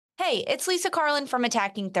Hey, it's Lisa Carlin from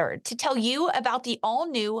Attacking Third to tell you about the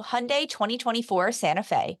all-new Hyundai 2024 Santa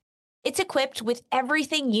Fe. It's equipped with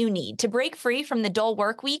everything you need to break free from the dull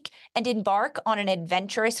work week and embark on an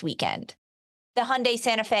adventurous weekend. The Hyundai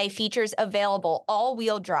Santa Fe features available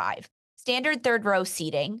all-wheel drive, standard third-row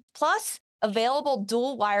seating, plus available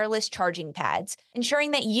dual wireless charging pads,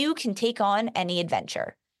 ensuring that you can take on any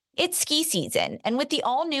adventure. It's ski season, and with the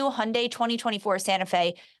all-new Hyundai 2024 Santa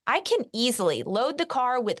Fe, I can easily load the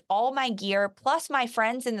car with all my gear plus my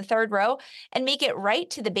friends in the third row and make it right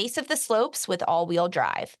to the base of the slopes with all-wheel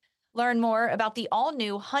drive. Learn more about the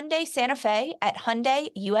all-new Hyundai Santa Fe at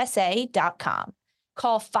HyundaiUSA.com.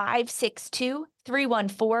 Call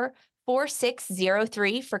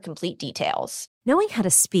 562-314-4603 for complete details. Knowing how to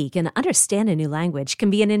speak and understand a new language can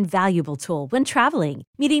be an invaluable tool when traveling,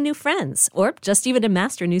 meeting new friends, or just even to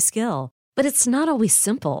master a new skill. But it's not always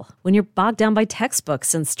simple when you're bogged down by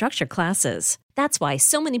textbooks and structured classes. That's why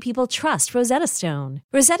so many people trust Rosetta Stone.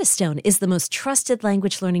 Rosetta Stone is the most trusted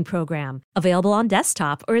language learning program, available on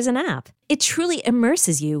desktop or as an app. It truly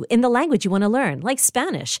immerses you in the language you want to learn, like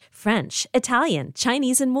Spanish, French, Italian,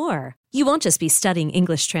 Chinese, and more. You won't just be studying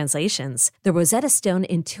English translations. The Rosetta Stone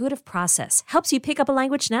intuitive process helps you pick up a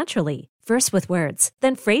language naturally, first with words,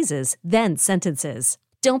 then phrases, then sentences.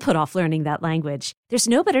 Don't put off learning that language. There's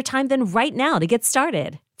no better time than right now to get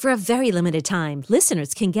started. For a very limited time,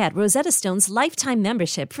 listeners can get Rosetta Stone's lifetime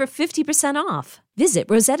membership for 50% off. Visit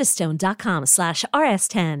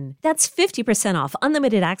rosettastone.com/rs10. That's 50% off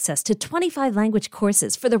unlimited access to 25 language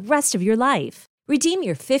courses for the rest of your life. Redeem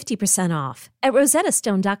your 50% off at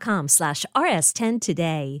rosettastone.com/rs10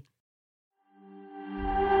 today.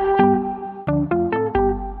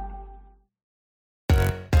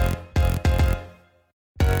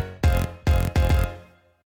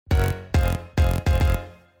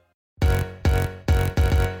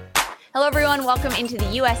 Hello, everyone. Welcome into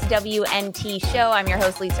the USWNT show. I'm your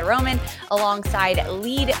host, Lisa Roman, alongside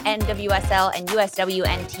lead NWSL and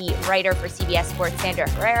USWNT writer for CBS Sports, Sandra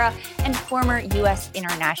Herrera, and former U.S.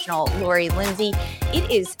 international Lori Lindsey.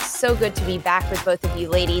 It is so good to be back with both of you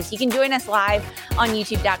ladies. You can join us live on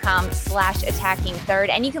youtube.com/Attacking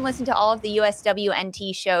Third, and you can listen to all of the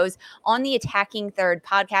USWNT shows on the Attacking Third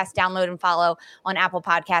podcast. Download and follow on Apple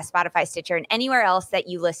Podcasts, Spotify, Stitcher, and anywhere else that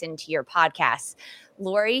you listen to your podcasts.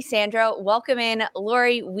 Lori, Sandra, welcome in.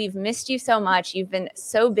 Lori, we've missed you so much. You've been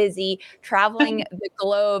so busy traveling the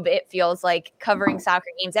globe, it feels like, covering soccer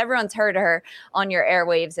games. Everyone's heard her on your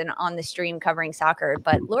airwaves and on the stream covering soccer.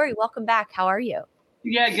 But Lori, welcome back. How are you?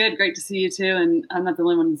 Yeah, good. Great to see you too. And I'm not the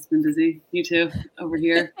only one who's been busy. You too, over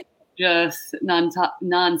here. Just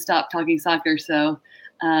nonstop talking soccer. So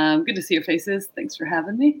good to see your faces. Thanks for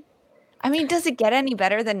having me. I mean, does it get any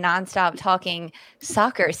better than nonstop talking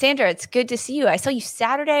soccer? Sandra, it's good to see you. I saw you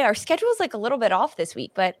Saturday. Our schedule's like a little bit off this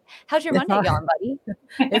week, but how's your Monday going, buddy?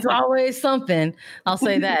 It's always something. I'll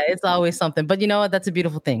say that. It's always something. But you know what? That's a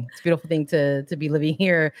beautiful thing. It's a beautiful thing to be living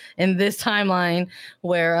here in this timeline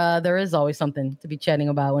where there is always something to be chatting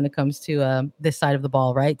about when it comes to this side of the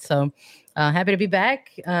ball, right? So happy to be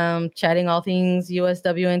back, chatting all things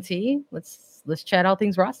USWNT. Let's chat all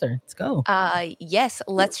things roster. Let's go. Yes,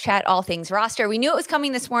 let's chat all things roster. We knew it was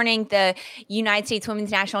coming this morning. The United States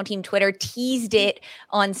Women's National Team Twitter teased it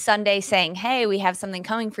on Sunday saying, hey, we have something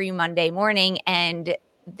coming for you Monday morning. And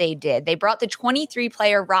they did. They brought the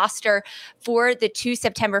 23-player roster for the 2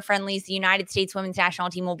 September friendlies. The United States Women's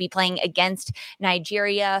National Team will be playing against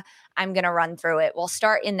Nigeria. I'm going to run through it. We'll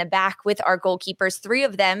start in the back with our goalkeepers. 3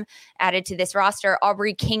 of them added to this roster: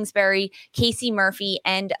 Aubrey Kingsbury, Casey Murphy,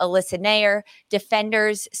 and Alyssa Nair.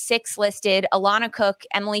 Defenders, 6 listed: Alana Cook,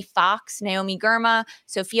 Emily Fox, Naomi Girma,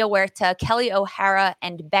 Sophia Huerta, Kelly O'Hara,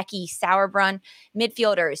 and Becky Sauerbrunn.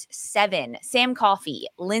 Midfielders, 7: Sam Coffey,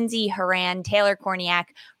 Lindsay Horan, Taylor Korniak,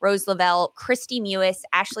 Rose Lavelle, Christy Mewis,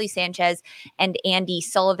 Ashley Sanchez, and Andy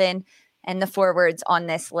Sullivan. And the forwards on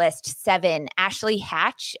this list: 7: Ashley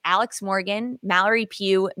Hatch, Alex Morgan, Mallory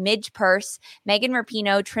Pugh, Midge Purse, Megan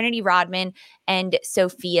Rapinoe, Trinity Rodman, and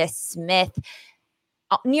Sophia Smith.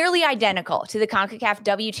 Nearly identical to the CONCACAF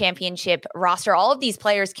W Championship roster. All of these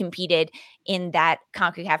players competed in that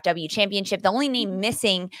CONCACAF W Championship. The only name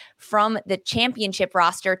missing from the championship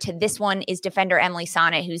roster to this one is defender Emily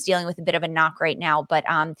Sonnet, who's dealing with a bit of a knock right now. But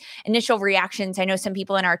initial reactions, I know some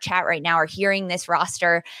people in our chat right now are hearing this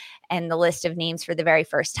roster and the list of names for the very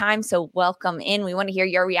first time. So welcome in. We want to hear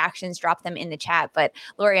your reactions. Drop them in the chat. But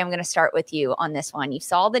Lori, I'm going to start with you on this one. You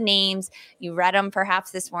saw the names, you read them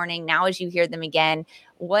perhaps this morning. Now, as you hear them again,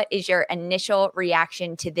 what is your initial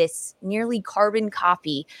reaction to this nearly carbon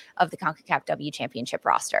copy of the CONCACAF W Championship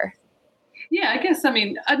roster? Yeah, I guess, I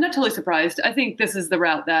mean, I'm not totally surprised. I think this is the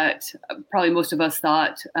route that probably most of us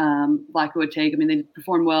thought Black would take. I mean, they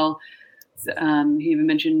performed well. He even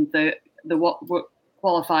mentioned the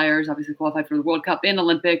qualifiers, obviously qualified for the World Cup and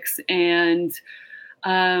Olympics. And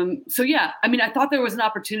so, yeah, I mean, I thought there was an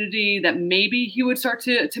opportunity that maybe he would start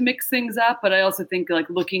to mix things up. But I also think like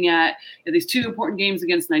looking at these two important games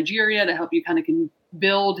against Nigeria that help you kind of can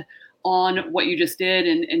build on what you just did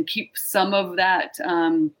and keep some of that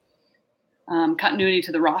continuity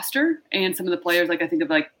to the roster and some of the players. Like I think of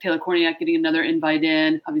like Taylor Korniak getting another invite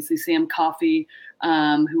in, obviously Sam Coffey,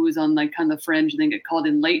 who was on like kind of the fringe and then get called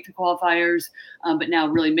in late to qualifiers, but now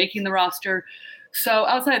really making the roster. So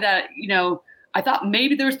outside of that, I thought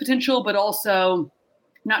maybe there was potential, but also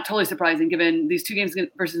not totally surprising given these two games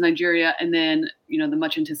versus Nigeria and then, the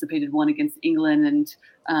much anticipated one against England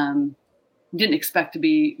and didn't expect to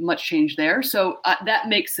be much change there. So that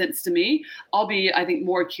makes sense to me. I'll be, I think,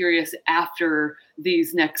 more curious after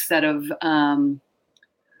these next set of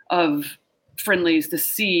friendlies to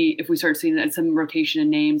see if we start seeing some rotation in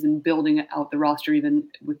names and building out the roster even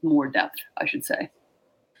with more depth, I should say.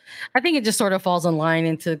 I think it just sort of falls in line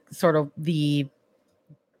into sort of the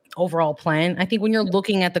overall plan. I think when you're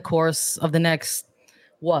looking at the course of the next,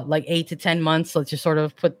 8 to 10 months, let's just sort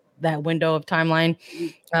of put that window of timeline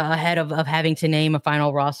ahead of having to name a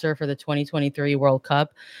final roster for the 2023 World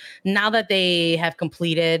Cup. Now that they have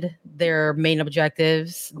completed their main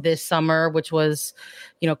objectives this summer, which was,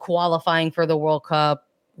 qualifying for the World Cup,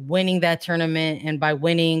 winning that tournament, and by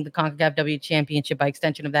winning the CONCACAF W Championship, by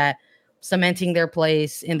extension of that, cementing their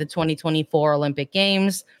place in the 2024 Olympic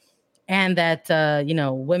Games, and that,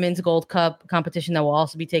 Women's Gold Cup competition that will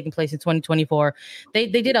also be taking place in 2024. They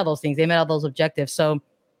did all those things. They met all those objectives. So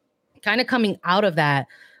kind of coming out of that,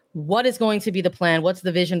 what is going to be the plan? What's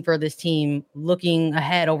the vision for this team looking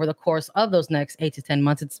ahead over the course of those next 8 to 10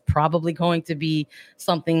 months? It's probably going to be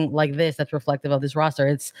something like this that's reflective of this roster.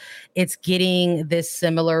 It's getting this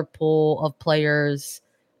similar pool of players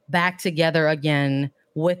back together again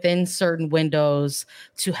within certain windows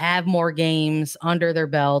to have more games under their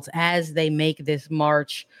belts as they make this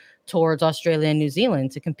march towards Australia and New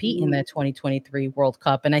Zealand to compete in that 2023 World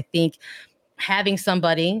Cup. And I think having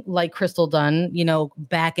somebody like Crystal Dunn,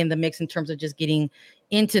 back in the mix in terms of just getting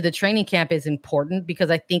into the training camp is important,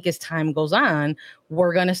 because I think as time goes on,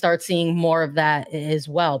 we're going to start seeing more of that as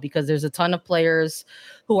well, because there's a ton of players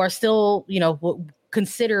who are still,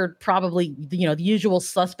 considered probably, the usual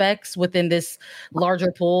suspects within this larger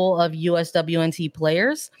pool of USWNT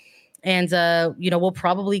players. And, we'll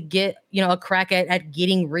probably get, a crack at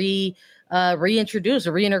getting reintroduced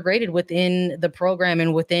or reintegrated within the program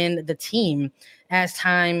and within the team as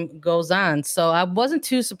time goes on. So I wasn't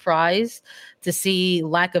too surprised to see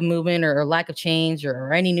lack of movement or lack of change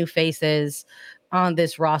or any new faces on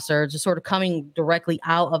this roster, just sort of coming directly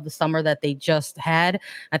out of the summer that they just had.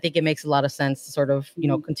 I think it makes a lot of sense to sort of,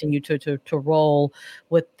 continue to roll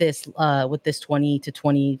with this 20 to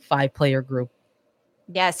 25 player group.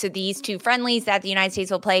 Yeah, so these two friendlies that the United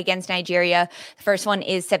States will play against Nigeria. The first one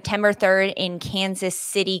is September 3rd in Kansas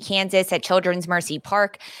City, Kansas at Children's Mercy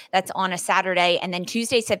Park. That's on a Saturday. And then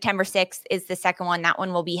Tuesday, September 6th is the second one. That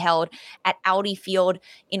one will be held at Audi Field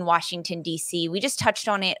in Washington, D.C. We just touched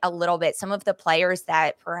on it a little bit. Some of the players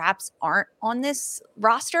that perhaps aren't on this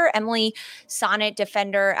roster. Emily Sonnet,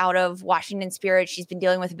 defender out of Washington Spirit. She's been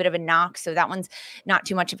dealing with a bit of a knock, so that one's not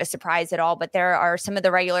too much of a surprise at all. But there are some of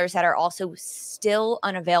the regulars that are also still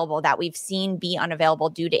unavailable, that we've seen be unavailable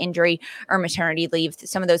due to injury or maternity leave.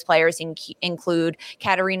 Some of those players include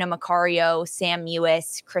Katarina Macario, Sam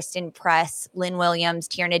Mewis, Kristen Press, Lynn Williams,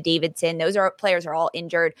 Tierna Davidson. Those players are all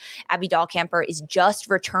injured. Abby Dahlkemper is just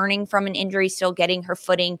returning from an injury, still getting her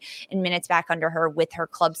footing and minutes back under her with her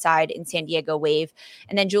club side in San Diego Wave.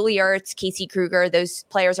 And then Julie Ertz, Casey Kruger, those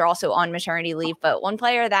players are also on maternity leave. But one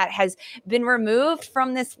player that has been removed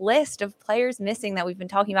from this list of players missing that we've been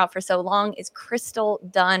talking about for so long is Crystal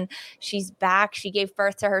Dunn. She's back. She gave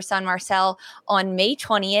birth to her son Marcel on May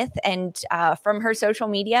 20th. And from her social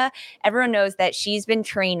media, everyone knows that she's been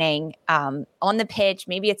training on the pitch.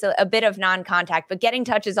 Maybe it's a bit of non-contact, but getting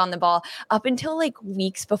touches on the ball up until like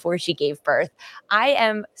weeks before she gave birth. I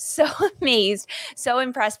am so amazed, so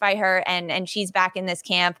impressed by her. And she's back in this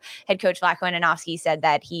camp. Head coach Vlatko Andonovski said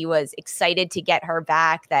that he was excited to get her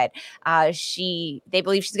back, that they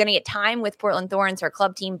believe she's going to get time with Portland Thorns, her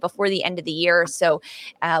club team, before the end of the year. So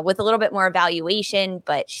with a little bit more evaluation,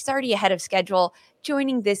 but she's already ahead of schedule.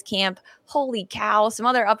 joining this camp. Holy cow. Some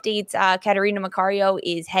other updates. Catarina Macario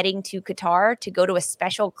is heading to Qatar to go to a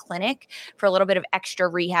special clinic for a little bit of extra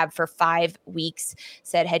rehab for 5 weeks,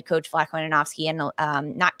 said head coach Vlatko Andonovski.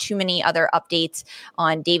 And not too many other updates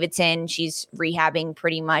on Davidson. She's rehabbing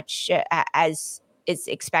pretty much as is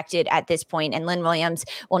expected at this point, and Lynn Williams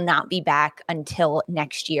will not be back until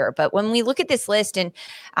next year. But when we look at this list and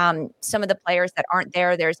some of the players that aren't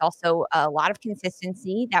there, there's also a lot of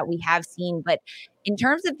consistency that we have seen. But in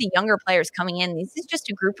terms of the younger players coming in, this is just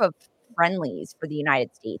a group of friendlies for the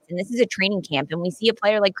United States, and this is a training camp. And we see a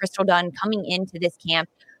player like Crystal Dunn coming into this camp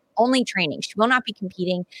only training. She will not be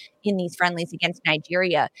competing in these friendlies against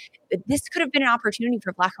Nigeria. This could have been an opportunity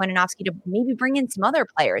for Vlatko Andonovski to maybe bring in some other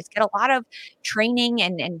players, get a lot of training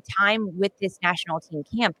and time with this national team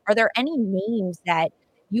camp. Are there any names that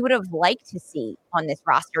you would have liked to see on this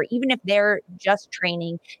roster, even if they're just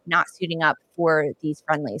training, not suiting up for these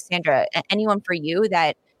friendlies? Sandra, anyone for you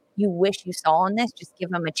that you wish you saw on this? Just give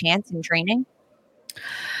them a chance in training?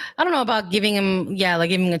 I don't know about giving him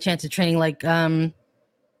a chance at training.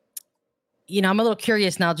 I'm a little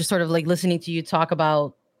curious now, just sort of like listening to you talk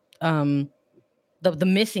about the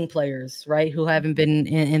missing players, right, who haven't been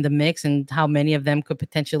in the mix, and how many of them could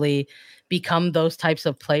potentially become those types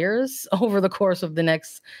of players over the course of the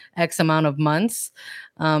next X amount of months.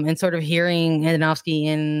 And sort of hearing Andonovski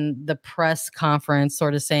in the press conference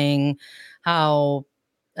sort of saying how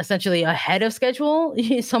essentially ahead of schedule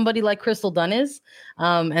somebody like Crystal Dunn is,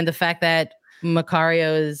 and the fact that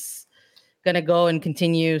Macario is going to go and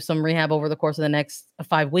continue some rehab over the course of the next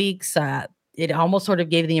 5 weeks. It almost sort of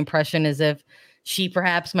gave the impression as if she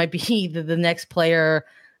perhaps might be the next player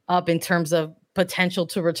up in terms of potential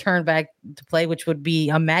to return back to play, which would be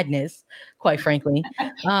a madness, quite frankly.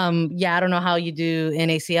 I don't know how you do an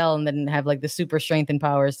ACL and then have like the super strength and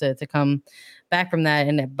powers to come back from that,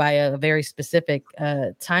 and by a very specific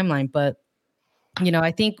timeline. But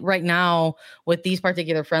I think right now with these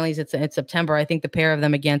particular friendlies, it's September. I think the pair of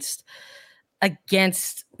them against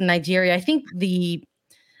Nigeria, I think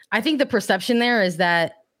the perception there is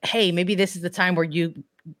that, hey, maybe this is the time where you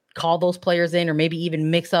call those players in, or maybe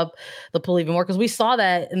even mix up the pool even more. Because we saw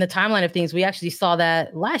that in the timeline of things. We actually saw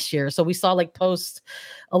that last year. So we saw like post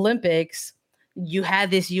Olympics, you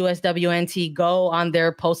had this USWNT go on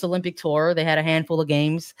their post-Olympic tour. They had a handful of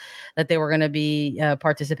games that they were going to be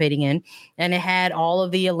participating in. And it had all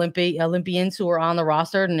of the Olympians who were on the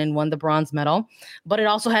roster and then won the bronze medal. But it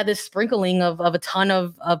also had this sprinkling of a ton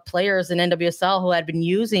of players in NWSL who had been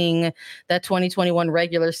using that 2021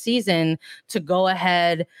 regular season to go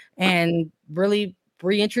ahead and really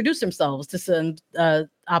reintroduce themselves to some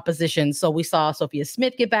opposition. So we saw Sophia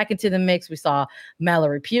Smith get back into the mix. We saw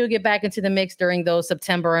Mallory Pugh get back into the mix during those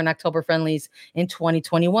September and October friendlies in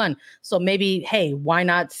 2021. So maybe, hey, why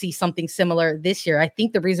not see something similar this year? I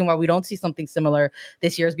think the reason why we don't see something similar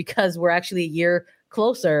this year is because we're actually a year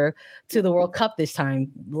closer to the World Cup this time.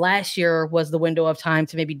 Last year was the window of time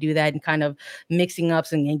to maybe do that and kind of mixing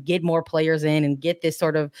ups and get more players in and get this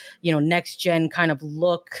sort of, next gen kind of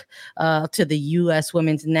look to the U.S.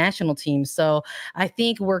 women's national team. So I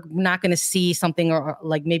think we're not going to see something or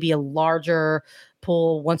like maybe a larger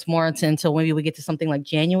pool once more until maybe we get to something like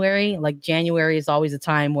January. Like January is always a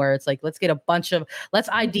time where it's like, let's do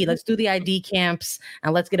the ID camps,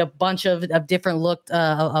 and let's get a bunch of different look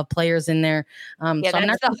of players in there. So that's I'm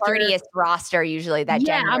not the hardiest roster usually that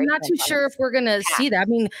January. I'm not too sure if we're going to see that. I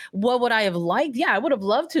mean, what would I have liked? Yeah, I would have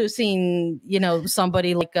loved to have seen,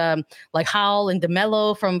 somebody like Howell and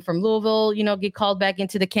DeMello from Louisville, get called back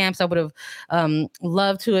into the camps. I would have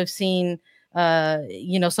loved to have seen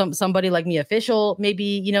somebody like Mia Fishel,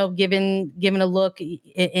 maybe, given a look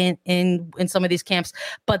in some of these camps.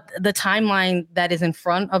 But the timeline that is in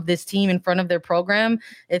front of this team, in front of their program,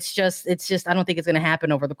 it's just, I don't think it's going to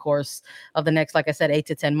happen over the course of the next, like I said, 8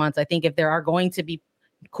 to 10 months. I think if there are going to be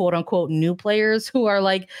quote unquote new players who are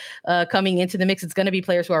coming into the mix, it's going to be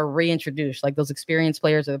players who are reintroduced, like those experienced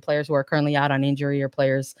players or the players who are currently out on injury or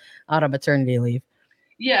players out on maternity leave.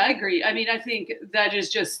 Yeah, I agree. I mean, I think that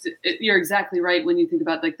is you're exactly right when you think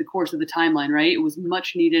about like the course of the timeline, right? It was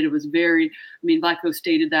much needed. It was Vlatko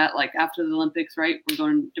stated that like after the Olympics, right? We're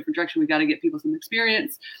going in a different direction. We got to get people some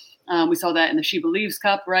experience. We saw that in the She Believes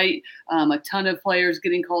Cup, right? A ton of players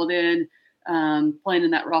getting called in, playing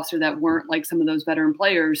in that roster that weren't like some of those veteran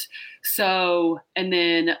players. So, and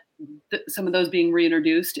then some of those being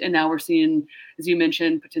reintroduced. And now we're seeing, as you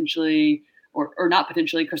mentioned, potentially or not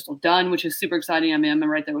potentially Crystal Dunn, which is super exciting. I mean, I'm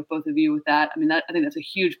right there with both of you with that. I mean, I think that's a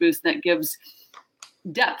huge boost that gives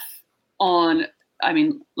depth on I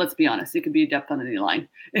mean, let's be honest. It could be a depth on any line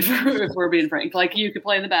if we're being frank. Like you could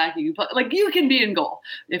play in the back, you can play, like you can be in goal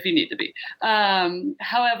if you need to be.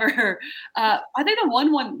 However, I think the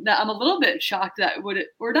one that I'm a little bit shocked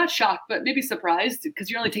or not shocked, but maybe surprised because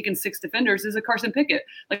you're only taking 6 defenders is a Carson Pickett.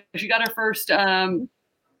 Like she got her first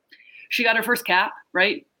cap,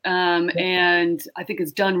 right? And I think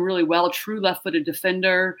it's done really well. True left-footed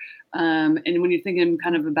defender. And when you're thinking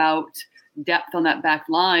kind of about depth on that back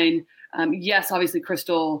line. Yes, obviously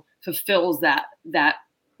Crystal fulfills that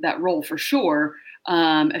role for sure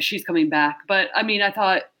as she's coming back. But I mean, I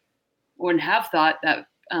thought that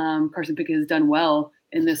Carson Pickett has done well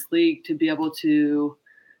in this league to be able to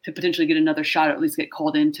potentially get another shot, or at least get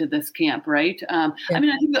called into this camp, right? I mean,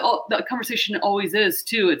 I think the conversation always is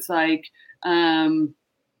too. It's like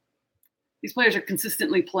these players are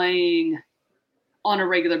consistently playing on a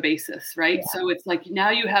regular basis, right? Yeah. So it's like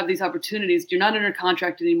now you have these opportunities. You're not under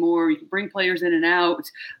contract anymore. You can bring players in and out.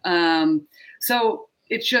 So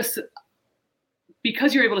it's just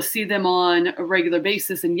because you're able to see them on a regular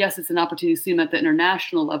basis, and yes, it's an opportunity to see them at the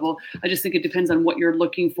international level. I just think it depends on what you're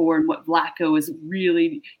looking for and what Vlatko is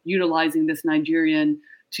really utilizing this Nigeria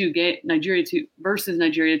 2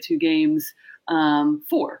 games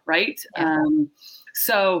for, right? Yeah.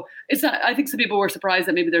 So it's not, I think some people were surprised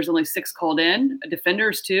that maybe there's only 6 called in,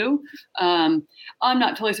 defenders too. I'm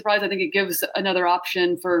not totally surprised. I think it gives another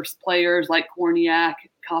option for players like Korniak,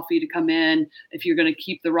 Coffey to come in. If you're going to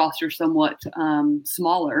keep the roster somewhat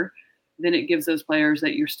smaller, then it gives those players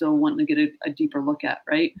that you're still wanting to get a deeper look at,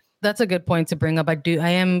 right? That's a good point to bring up.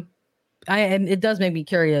 And it does make me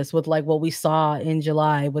curious with like what we saw in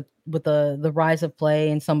July with the rise of play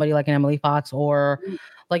and somebody like an Emily Fox or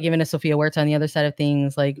like even a Sophia Huerta on the other side of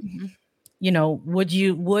things. Like, you know,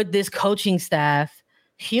 would this coaching staff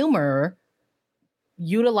humor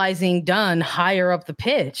utilizing Dunn higher up the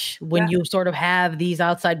pitch when you sort of have these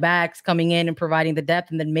outside backs coming in and providing the depth,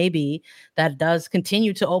 and then maybe that does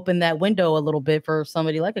continue to open that window a little bit for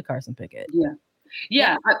somebody like a Carson Pickett.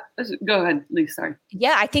 Yeah. Go ahead, Lisa. Sorry.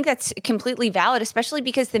 Yeah, I think that's completely valid, especially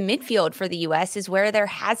because the midfield for the U.S. is where there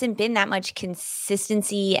hasn't been that much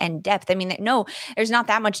consistency and depth. I mean, no, there's not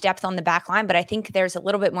that much depth on the back line, but I think there's a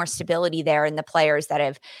little bit more stability there in the players that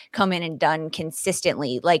have come in and done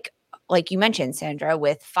consistently. Like you mentioned, Sandra,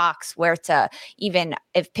 with Fox, Huerta, even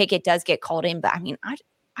if Pickett does get called in. But I mean,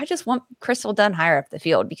 I just want Crystal Dunn higher up the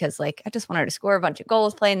field because, like, I just want her to score a bunch of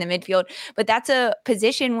goals, play in the midfield. But that's a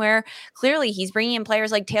position where clearly he's bringing in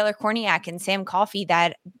players like Taylor Korniak and Sam Coffey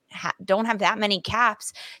that don't have that many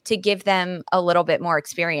caps to give them a little bit more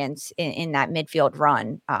experience in that midfield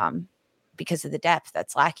run because of the depth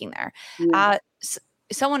that's lacking there.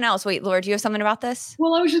 Someone else. Wait, Laura, do you have something about this?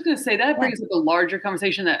 Well, I was just going to say that brings up a larger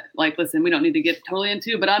conversation that, like, listen, we don't need to get totally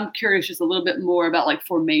into, but I'm curious just a little bit more about like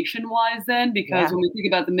formation wise then, because when we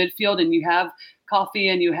think about the midfield and you have Coffey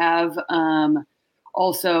and you have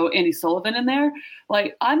also Andy Sullivan in there,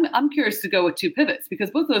 like I'm curious to go with 2 pivots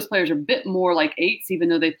because both of those players are a bit more like 8s, even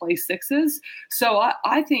though they play 6s. So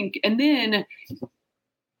I think, and then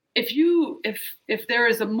if there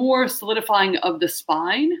is a more solidifying of the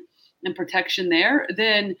spine and protection there,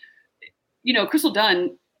 then, you know, Crystal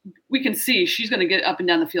Dunn, we can see she's going to get up and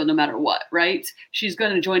down the field no matter what, right? She's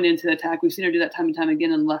going to join into the attack. We've seen her do that time and time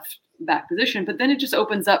again in left back position, but then it just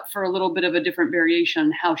opens up for a little bit of a different variation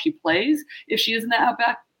on how she plays if she is in that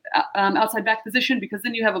outside back position, because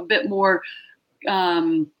then you have a bit more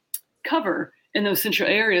cover in those central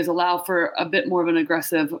areas, allow for a bit more of an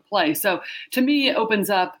aggressive play. So to me, it opens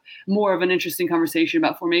up more of an interesting conversation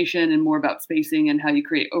about formation and more about spacing and how you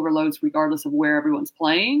create overloads regardless of where everyone's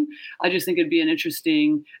playing. I just think it'd be an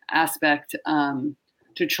interesting aspect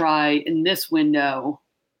to try in this window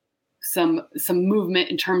some movement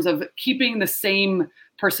in terms of keeping the same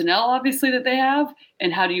personnel, obviously, that they have,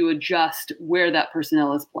 and how do you adjust where that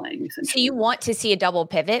personnel is playing, essentially. So you want to see a double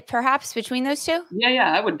pivot perhaps between those two?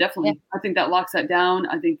 Yeah, I would definitely. I think that locks that down.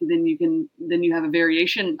 I think then you have a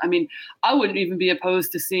variation. I mean, I wouldn't even be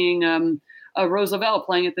opposed to seeing a Rose Lavelle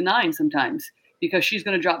playing at the 9 sometimes, because she's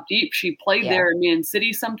going to drop deep. She played there in Man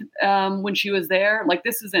City when she was there. Like,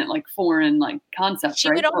 this isn't like foreign like concept.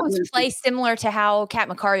 She would almost play similar to how Kat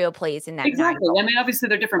Macario plays in that. Exactly. I mean, obviously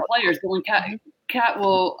they're different players, but when Kat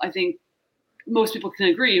will, I think most people can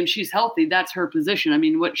agree, and she's healthy, that's her position. I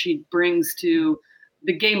mean, what she brings to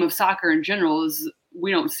the game of soccer in general is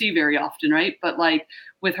we don't see very often, right? But like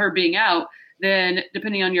with her being out, then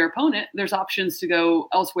depending on your opponent, there's options to go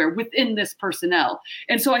elsewhere within this personnel.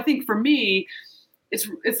 And so I think for me,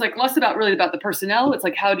 it's like less about the personnel. It's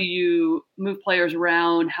like, how do you move players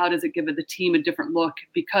around? How does it give the team a different look?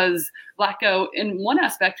 Because Vlatko, in one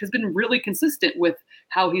aspect, has been really consistent with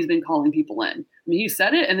how he's been calling people in. I mean, he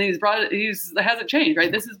said it, and then that hasn't changed,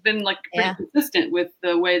 right? This has been like pretty consistent with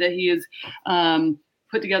the way that he has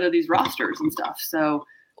put together these rosters and stuff. So,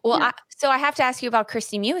 well, so I have to ask you about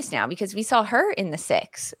Kristie Mewis now, because we saw her in the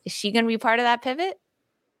 6. Is she going to be part of that pivot?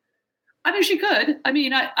 I mean, she could. I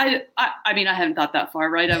mean, I hadn't thought that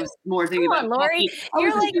far, right? I was more thinking about Lori.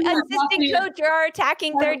 You're like assistant coach. You're our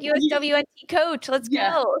attacking third USWNT coach. Let's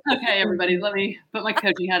go. Okay, everybody, let me put my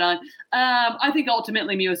coaching hat on. I think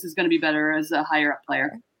ultimately Mewis is going to be better as a higher up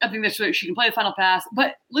player. I think that she can play the final pass.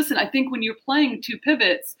 But listen, I think when you're playing 2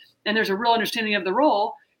 pivots and there's a real understanding of the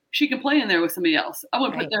role, she can play in there with somebody else. I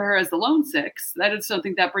wouldn't put her as the lone 6. I just don't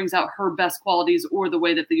think that brings out her best qualities or the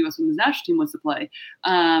way that the U.S. Women's National Team wants to play.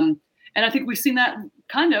 And I think we've seen that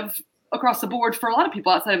kind of across the board for a lot of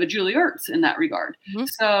people outside of a Julie Ertz in that regard. Mm-hmm.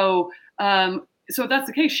 So if that's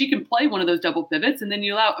the case, she can play one of those double pivots, and then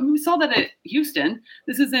you allow. I mean, we saw that at Houston.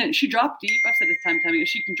 She dropped deep. I've said this time and time again.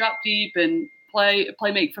 She can drop deep and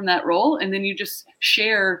playmate from that role, and then you just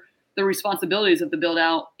share the responsibilities of the build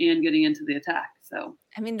out and getting into the attack. So,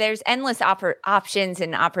 I mean, there's endless options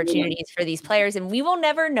and opportunities for these players, and we will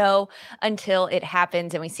never know until it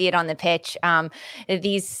happens and we see it on the pitch.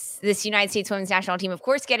 This United States Women's National Team, of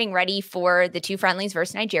course, getting ready for the 2 friendlies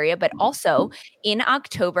versus Nigeria, but also in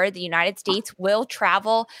October, the United States will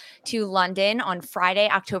travel to London on Friday,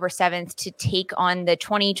 October 7th, to take on the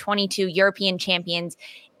 2022 European champions,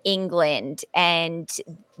 England. And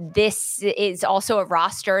this is also a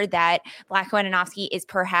roster that Vlatko Andonovski is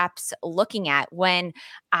perhaps looking at. When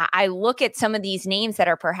I look at some of these names that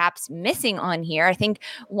are perhaps missing on here, I think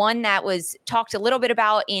one that was talked a little bit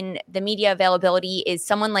about in the media availability is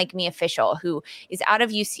someone like Mia Fishel, who is out of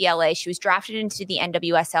UCLA. She was drafted into the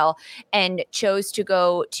NWSL and chose to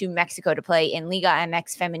go to Mexico to play in Liga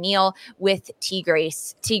MX Femenil with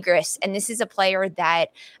Tigres. And this is a player that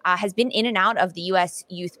has been in and out of the U.S.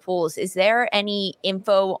 youth pools. Is there any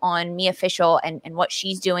info on Mia Fishel and what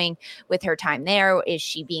she's doing with her time there? Is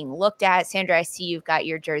she being looked at? Sandra, I see you've got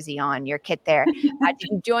your jersey on, your kit there. Did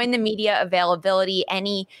you join the media availability?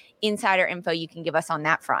 Any insider info you can give us on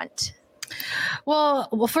that front? Well,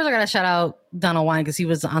 first I got to shout out Donald Wine, because he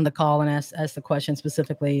was on the call and asked the question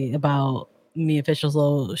specifically about Mia Fishel.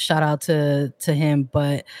 So shout out to him.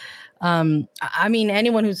 But I mean,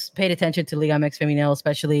 anyone who's paid attention to Liga MX Femenil,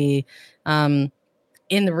 especially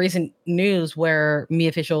in the recent news where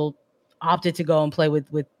Mia Fishel opted to go and play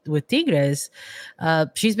with Tigres,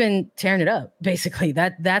 she's been tearing it up. Basically,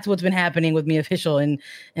 that's what's been happening with Mia Fishel in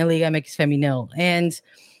Liga MX Femenil. And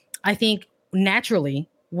I think naturally,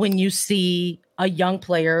 when you see a young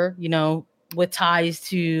player, with ties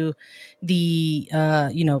to the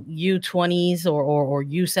U20s or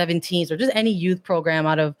U17s or just any youth program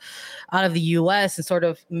out of the US, and sort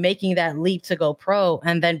of making that leap to go pro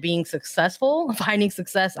and then being successful, finding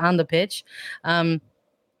success on the pitch,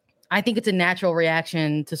 I think it's a natural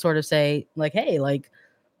reaction to sort of say, like, hey, like,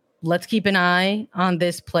 let's keep an eye on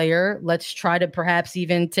this player. Let's try to perhaps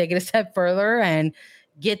even take it a step further and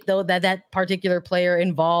get that particular player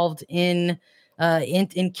involved in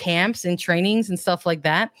camps and trainings and stuff like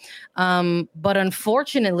that. But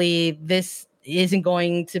unfortunately, this isn't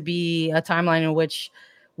going to be a timeline in which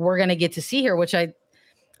we're going to get to see her, which I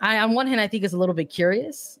on one hand, I think is a little bit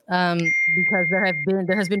curious, because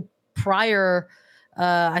there has been prior,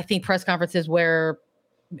 I think, press conferences where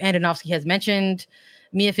Andonovski has mentioned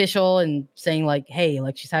Mia Fishel and saying, like, hey,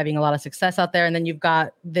 like, she's having a lot of success out there. And then you've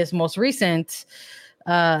got this most recent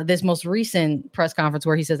press conference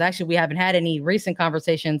where he says, actually, we haven't had any recent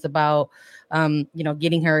conversations about,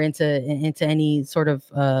 getting her into any sort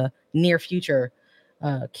of near future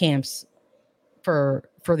camps for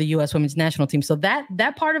the U.S. Women's National Team. So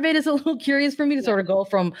that part of it is a little curious for me to sort of go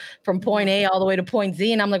from point A all the way to point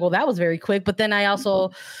Z. And I'm like, well, that was very quick. But then I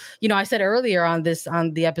also, I said earlier on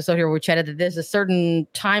the episode here, we chatted that there's a certain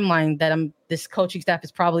timeline that this coaching staff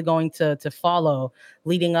is probably going to follow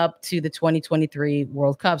leading up to the 2023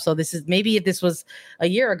 World Cup. So this is, maybe if this was a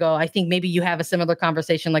year ago, I think maybe you have a similar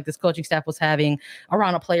conversation like this coaching staff was having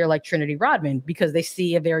around a player like Trinity Rodman, because they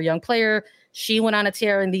see a very young player. She went on a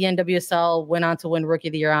tear in the NWSL, went on to win Rookie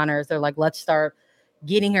of the Year honors. They're like, let's start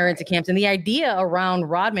getting her into camps. And the idea around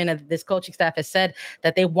Rodman, this coaching staff has said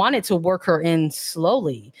that they wanted to work her in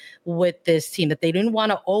slowly with this team, that they didn't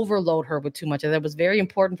want to overload her with too much. And that was very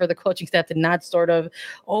important for the coaching staff to not sort of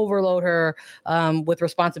overload her with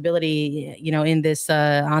responsibility, in this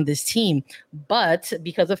on this team. But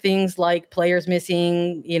because of things like players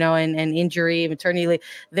missing, and injury, maternity leave,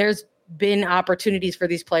 been opportunities for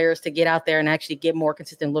these players to get out there and actually get more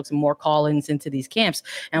consistent looks and more call-ins into these camps.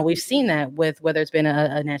 And we've seen that with whether it's been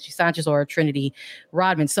a Nancy Sanchez or a Trinity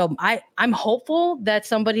Rodman. So I'm hopeful that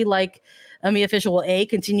somebody like Mia Fishel will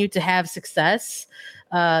continue to have success,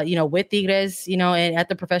 with Tigres, and at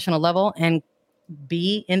the professional level, and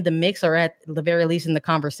be in the mix, or at the very least in the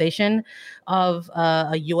conversation of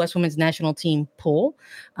a U.S. women's national team pool.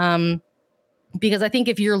 Because I think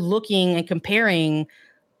if you're looking and comparing,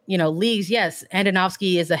 leagues, yes,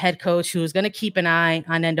 Andonovski is a head coach who's going to keep an eye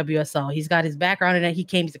on NWSL. He's got his background in it.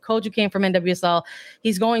 He's a coach who came from NWSL.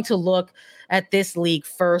 He's going to look at this league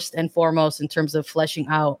first and foremost in terms of fleshing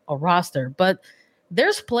out a roster. But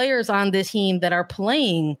there's players on this team that are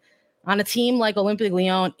playing on a team like Olympique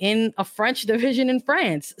Lyon in a French division in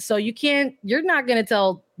France. So you're not going to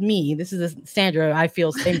tell me, this is Sandra, I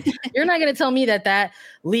feel same. You're not going to tell me that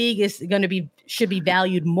league should be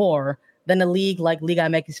valued more than a league like Liga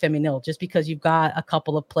MX Femenil, just because you've got a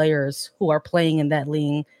couple of players who are playing in that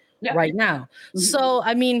league right now. Mm-hmm. So,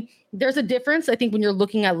 I mean, there's a difference, I think, when you're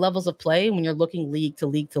looking at levels of play, when you're looking league to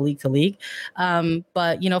league to league to league.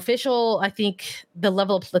 But, Fishel, I think the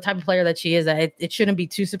type of player that she is, it shouldn't be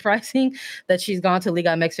too surprising that she's gone to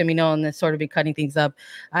Liga MX Femenil and sort of been cutting things up.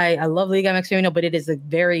 I love Liga MX Femenil, but it is a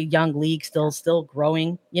very young league, still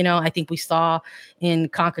growing. I think we saw in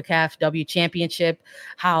CONCACAF W Championship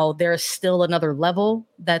how there's still another level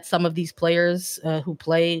that some of these players who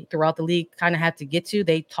play throughout the league kind of had to get to.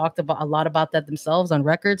 They talked a lot about that themselves on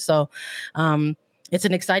record. So it's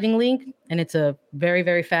an exciting league, and it's a very,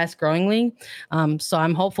 very fast growing league. So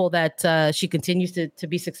I'm hopeful that she continues to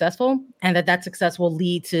be successful, and that success will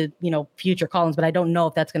lead to, future call-ins, but I don't know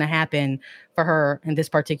if that's going to happen for her in this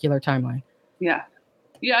particular timeline. Yeah.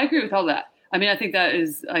 Yeah, I agree with all that. I mean, I think that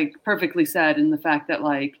is perfectly said, in the fact that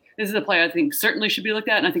this is a player I think certainly should be looked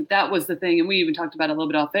at. And I think that was the thing. And we even talked about it a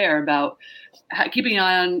little bit off air about keeping an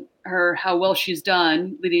eye on her, how well she's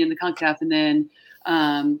done leading into CONCACAF, and then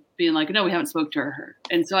being no, we haven't spoke to her.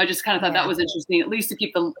 And so I just kind of thought that was interesting, at least to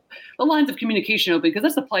keep the lines of communication open, because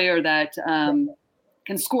that's a player that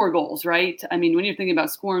can score goals, right? I mean, when you're thinking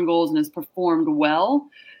about scoring goals and has performed well,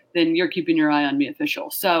 then you're keeping your eye on Mia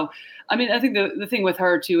Fishel. So, I mean, I think the thing with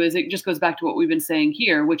her too is it just goes back to what we've been saying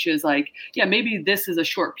here, which is maybe this is a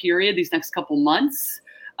short period, these next couple months,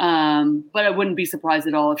 but I wouldn't be surprised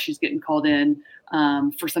at all if she's getting called in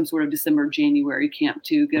for some sort of December, January camp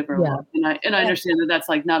to give her a look. And I understand that that's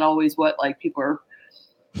not always what people are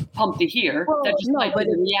pumped to hear. Well, that just might be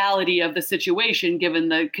the reality of the situation given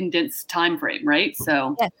the condensed time frame, right?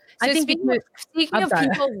 So I think speaking of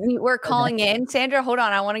people we're calling in, Sandra, hold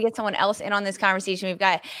on. I want to get someone else in on this conversation. We've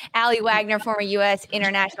got Allie Wagner, former U.S.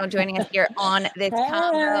 international, joining us here on this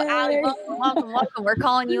combo. Allie, welcome. We're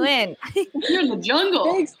calling you in. You're in the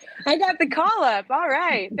jungle. Thanks. I got the call up. All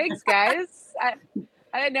right. Thanks, guys. I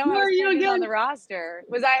didn't know I was on the roster.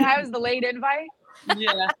 I was the late invite?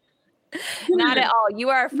 Yeah. Not at all. You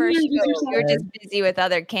are our first show. You're just busy with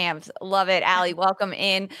other camps. Love it. Allie, welcome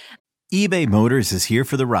in. eBay Motors is here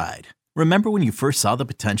for the ride. Remember when you first saw the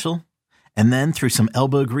potential? And then through some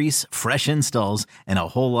elbow grease, fresh installs, and a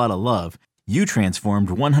whole lot of love, you transformed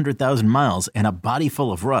 100,000 miles and a body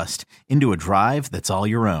full of rust into a drive that's all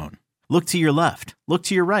your own. Look to your left. Look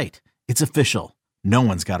to your right. It's official. No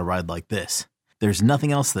one's got a ride like this. There's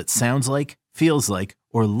nothing else that sounds like, feels like,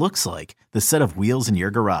 or looks like the set of wheels in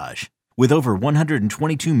your garage. With over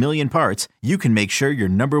 122 million parts, you can make sure your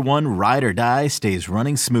number one ride or die stays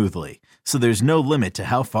running smoothly, so there's no limit to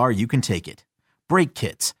how far you can take it. Brake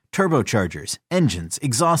kits, turbochargers, engines,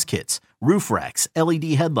 exhaust kits, roof racks, LED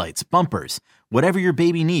headlights, bumpers, whatever your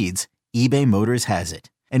baby needs, eBay Motors has it.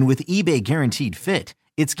 And with eBay Guaranteed Fit,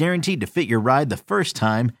 it's guaranteed to fit your ride the first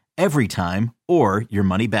time, every time, or your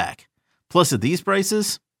money back. Plus, at these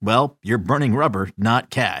prices, well, you're burning rubber, not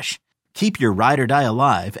cash. Keep your ride or die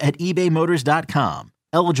alive at ebaymotors.com.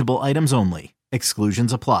 Eligible items only.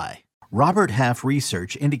 Exclusions apply. Robert Half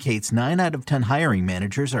research indicates 9 out of 10 hiring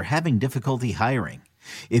managers are having difficulty hiring.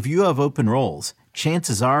 If you have open roles,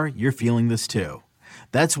 chances are you're feeling this too.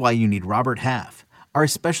 That's why you need Robert Half. Our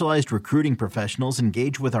specialized recruiting professionals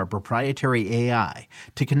engage with our proprietary AI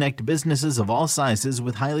to connect businesses of all sizes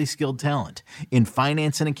with highly skilled talent in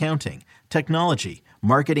finance and accounting, technology,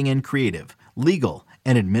 marketing and creative, legal,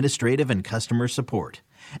 and administrative and customer support.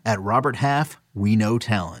 At Robert Half, we know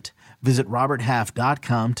talent. Visit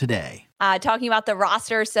roberthalf.com today. Talking about the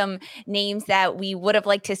roster, some names that we would have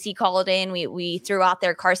liked to see called in. We threw out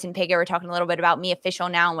there Carson Piga. We're talking a little bit about Mia Fishel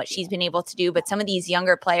now and what she's been able to do. But some of these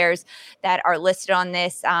younger players that are listed on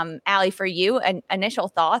this, Allie, for you, initial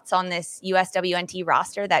thoughts on this USWNT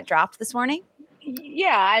roster that dropped this morning?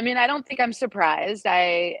 Yeah, I mean, I don't think I'm surprised.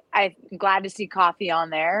 I'm glad to see Coffee on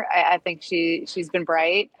there. I think she's been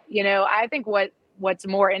bright. I think what's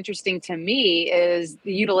more interesting to me is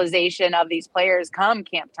the utilization of these players come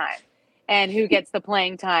camp time, and who gets the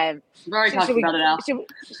playing time. We've already talked about it,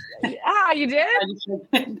 Al. You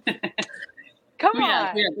did? Come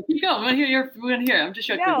on. Yeah, but keep going. We want to hear. I'm just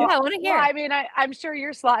joking. No, I want to hear. Well, I mean, I'm sure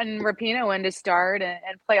you're slotting Rapinoe in to start and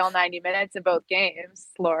play all 90 minutes in both games,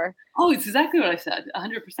 Laura. Oh, it's exactly what I said.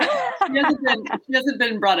 100%. She hasn't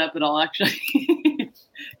been brought up at all, actually.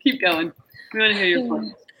 Keep going. We want to hear your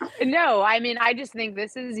point. No, I mean, I just think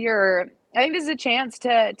this is a chance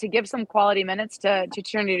to give some quality minutes to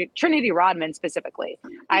Trinity Rodman specifically.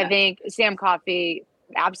 Yeah. I think Sam Coffey,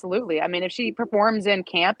 absolutely. I mean, if she performs in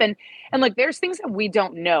camp and look, there's things that we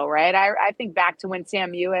don't know, right? I think back to when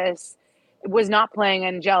Sam Mewis was not playing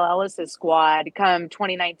in Jill Ellis's squad come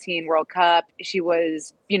 2019 World Cup. She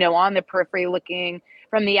was, on the periphery looking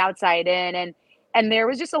from the outside in. And there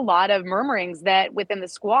was just a lot of murmurings that within the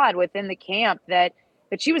squad, within the camp, that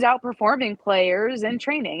she was outperforming players in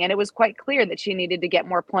training. And it was quite clear that she needed to get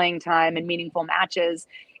more playing time and meaningful matches.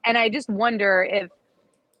 And I just wonder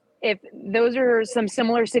if those are some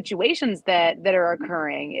similar situations that are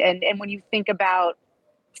occurring. And when you think about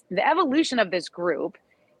the evolution of this group,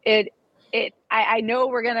 I know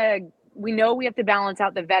we know we have to balance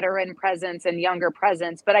out the veteran presence and younger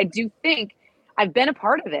presence, but I do think I've been a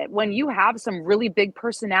part of it. When you have some really big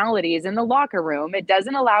personalities in the locker room, it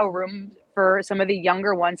doesn't allow room for some of the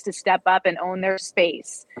younger ones to step up and own their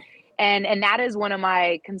space. And that is one of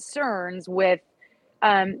my concerns with,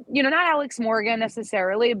 not Alex Morgan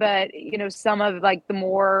necessarily, but, some of like the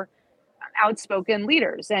more outspoken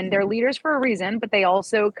leaders, and they're leaders for a reason, but they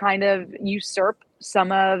also kind of usurp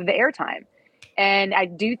some of the airtime. And I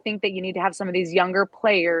do think that you need to have some of these younger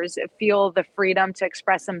players feel the freedom to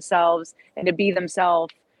express themselves and to be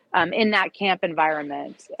themselves in that camp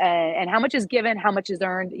environment. And how much is given, how much is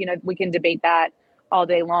earned, we can debate that all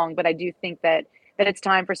day long. But I do think that it's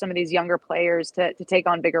time for some of these younger players to take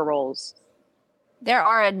on bigger roles. There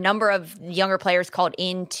are a number of younger players called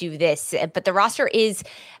into this, but the roster is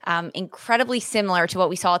incredibly similar to what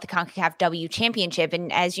we saw at the CONCACAF W Championship.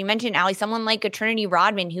 And as you mentioned, Allie, someone like a Trinity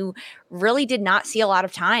Rodman who really did not see a lot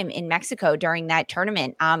of time in Mexico during that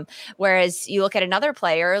tournament. Whereas you look at another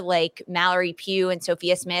player like Mallory Pugh and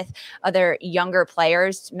Sophia Smith, other younger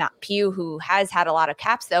players, Pugh, who has had a lot of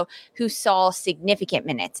caps though, who saw significant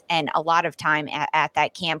minutes and a lot of time at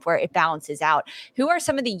that camp where it balances out. Who are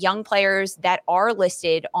some of the young players that are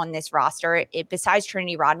listed on this roster besides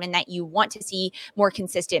Trinity Rodman that you want to see more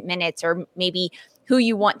consistent minutes, or maybe who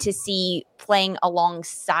you want to see playing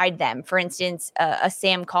alongside them? For instance, a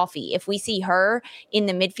Sam Coffey. If we see her in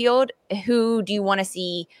the midfield, who do you want to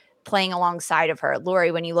see playing alongside of her?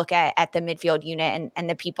 Lori, when you look at the midfield unit and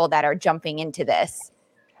the people that are jumping into this.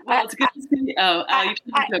 Well, it's good to see. I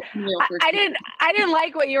didn't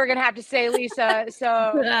like what you were going to have to say, Lisa.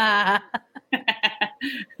 So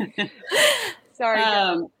sorry.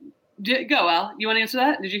 Go, Al. You want to answer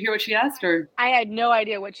that? Did you hear what she asked? Or I had no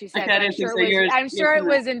idea what she said. Okay, I'm sure it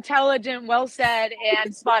was intelligent, well said,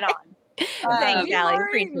 and spot on. Thanks,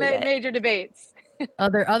 Allie. Major debates.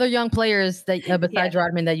 Other young players that besides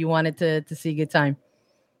Rodman that you wanted to see good time.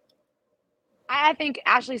 I think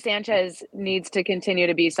Ashley Sanchez needs to continue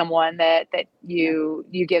to be someone that you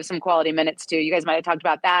give some quality minutes to. You guys might have talked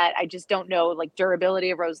about that. I just don't know, like, durability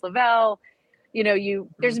of Rose Lavelle.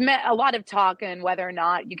 There's a lot of talk on whether or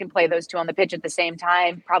not you can play those two on the pitch at the same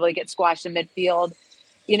time, probably get squashed in midfield.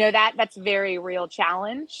 That's a very real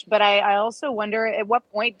challenge. But I also wonder, at what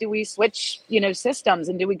point do we switch, systems,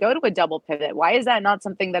 and do we go to a double pivot? Why is that not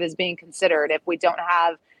something that is being considered if we don't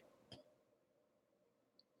have?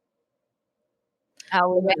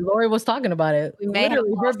 Lori was talking about it.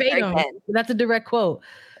 Literally verbatim. That's a direct quote.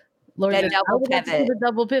 Lori said, the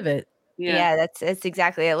double pivot. Yeah, that's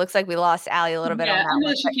exactly it. Looks like we lost Allie a little bit on that. I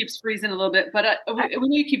know she keeps freezing a little bit, but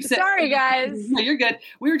when you keep saying, sorry guys, no, you're good.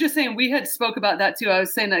 We were just saying we had spoke about that too. I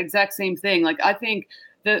was saying the exact same thing. Like, I think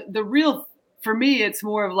the real, for me, it's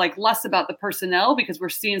more of like less about the personnel, because we're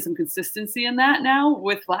seeing some consistency in that now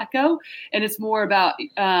with Flacco, and it's more about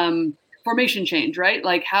formation change, right?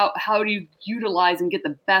 Like how do you utilize and get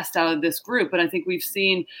the best out of this group? And I think we've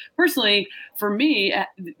seen, personally, for me,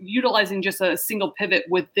 utilizing just a single pivot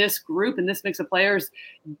with this group and this mix of players,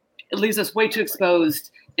 it leaves us way too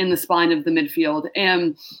exposed in the spine of the midfield.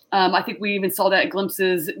 And I think we even saw that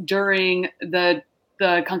glimpses during the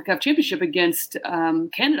CONCACAF Championship against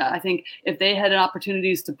Canada. I think if they had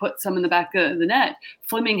opportunities to put some in the back of the net,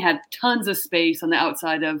 Fleming had tons of space on the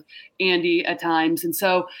outside of Andy at times. And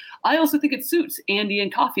so I also think it suits Andy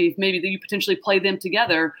and Coffee if maybe that you potentially play them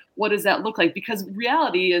together. What does that look like? Because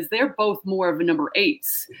reality is they're both more of a number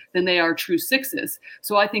 8s than they are true 6s.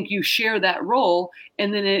 So I think you share that role.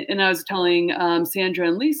 And then and I was telling Sandra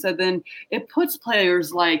and Lisa, then it puts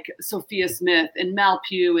players like Sophia Smith and Mal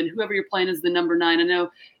Pugh and whoever you're playing as the number 9. I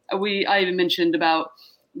know I even mentioned about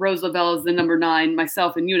Rose Lavelle is the number 9,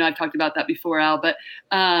 myself and you and I've talked about that before, Al, but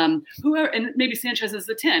whoever, and maybe Sanchez is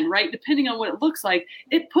the 10, right? Depending on what it looks like,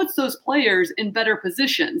 it puts those players in better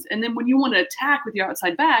positions. And then when you want to attack with your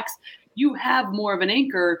outside backs, you have more of an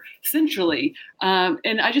anchor centrally.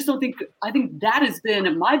 And I just I think that has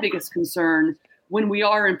been my biggest concern when we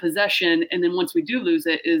are in possession. And then once we do lose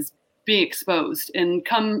it is being exposed, and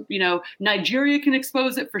Nigeria can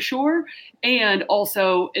expose it for sure. And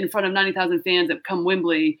also in front of 90,000 fans that come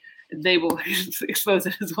Wembley, they will expose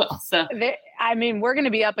it as well. So, we're going to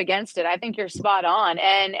be up against it. I think you're spot on.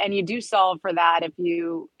 And you do solve for that if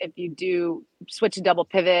you do switch to double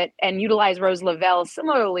pivot and utilize Rose Lavelle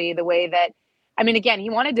similarly the way that, again, he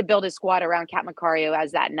wanted to build his squad around Kat Macario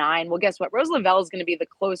as that 9. Well, guess what? Rose Lavelle is going to be the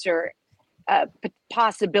closer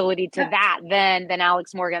possibility to that than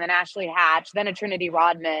Alex Morgan, then Ashley Hatch, then a Trinity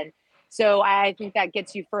Rodman. So I think that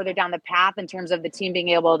gets you further down the path in terms of the team being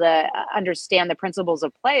able to understand the principles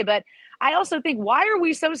of play. But I also think, why are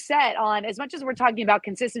we so set on, as much as we're talking about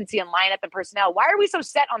consistency and lineup and personnel, why are we so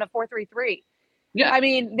set on a 4-3-3? Yeah.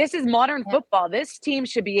 This is modern football. This team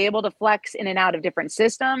should be able to flex in and out of different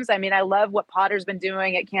systems. I love what Potter's been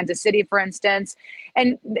doing at Kansas City, for instance.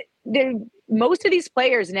 And most of these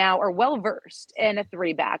players now are well-versed in a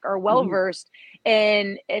 3-back or well-versed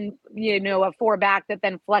in a 4-back that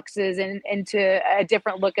then flexes into a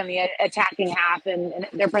different look in the attacking half and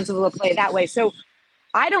their principle of play that way. So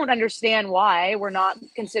I don't understand why we're not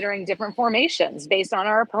considering different formations based on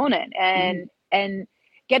our opponent and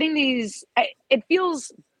getting these. It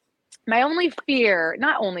feels, my only fear,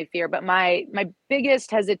 not only fear, but my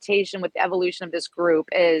biggest hesitation with the evolution of this group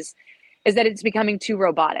is that it's becoming too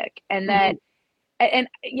robotic, and that, and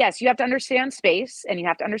yes, you have to understand space and you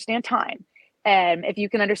have to understand time. And if you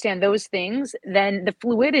can understand those things, then the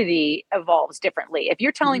fluidity evolves differently. If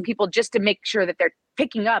you're telling people just to make sure that they're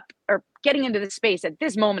picking up or getting into the space at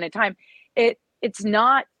this moment in time, it's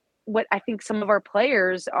not what I think some of our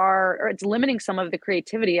players are, or it's limiting some of the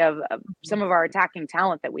creativity of some of our attacking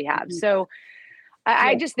talent that we have. So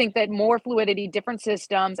I just think that more fluidity, different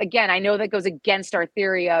systems. Again, I know that goes against our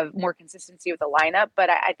theory of more consistency with the lineup, but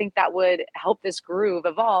I think that would help this groove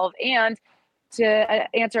evolve. And to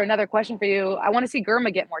answer another question for you, I want to see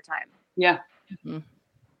Girma get more time. Yeah.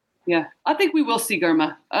 Yeah. I think we will see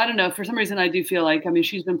Girma. I don't know. For some reason, I do feel like,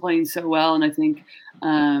 she's been playing so well. And I think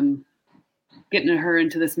getting her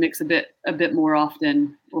into this mix a bit more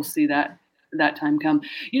often, we'll see that time come.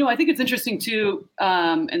 I think it's interesting too,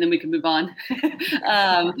 and then we can move on.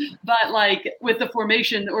 But like with the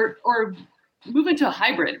formation or move into a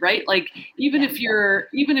hybrid, right? Like even if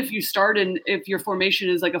you start and if your formation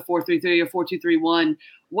is like a 4-3-3 or 4-2-3-1,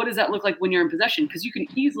 what does that look like when you're in possession? Because you can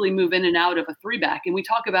easily move in and out of a 3-back. And we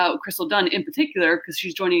talk about Crystal Dunn in particular because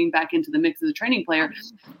she's joining back into the mix as a training player.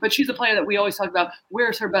 But she's a player that we always talk about,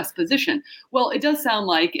 where's her best position? Well, it does sound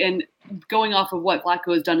like, and going off of what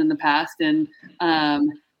Vlatko has done in the past and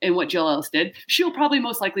what Jill Ellis did, she'll probably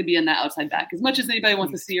most likely be in that outside back as much as anybody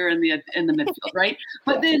wants to see her in the midfield, right?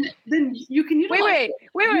 But then you can utilize.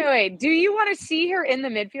 Wait. Do you want to see her in the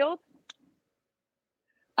midfield?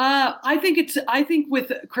 I think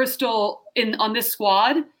with Crystal on this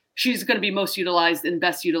squad, she's going to be most utilized and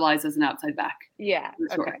best utilized as an outside back. Yeah.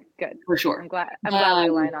 Sure. Okay. Good. For sure. I'm glad we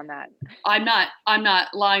align on that. I'm not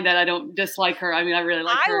lying that I don't dislike her. I really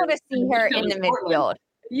like her. I want to see her in the midfield.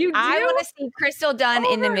 You do? I want to see Crystal Dunn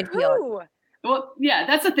in the midfield. Who? Well, yeah,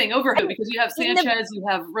 that's the thing. Over who? Because you have Sanchez, you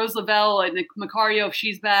have Rose Lavelle, and Macario if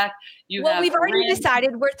she's back. We've already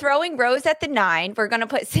decided we're throwing Rose at the 9. We're going to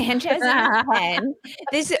put Sanchez in the 10.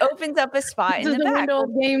 This opens up a spot in the back. Window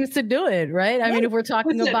of games to do it, right? I mean, if we're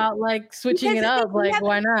talking about like switching it up,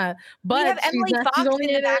 why not? But we have Emily Fox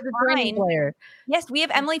in the back line. Player. Yes, we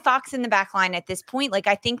have Emily Fox in the back line at this point. Like,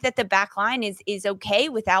 I think that the back line is okay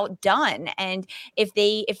without Dunn. And if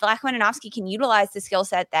Vlatko Andonovski can utilize the skill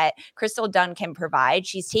set that Crystal Dunn can provide,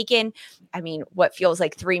 she's taken, what feels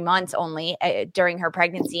like 3 months only during her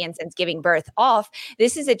pregnancy and since giving birth off.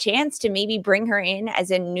 This is a chance to maybe bring her in as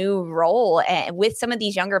a new role and with some of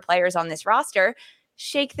these younger players on this roster,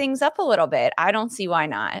 shake things up a little bit. I don't see why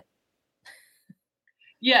not.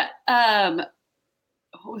 Yeah.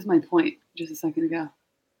 What was my point just a second ago?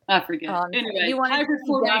 I forget. Anyway, hybrid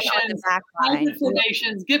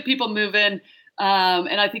formations, get people moving.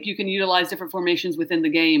 And I think you can utilize different formations within the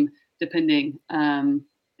game depending,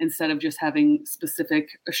 instead of just having specific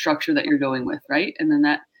a structure that you're going with, right? And then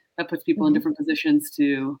that puts people in different positions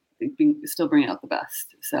to still bring out the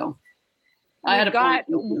best. So we've got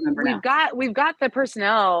the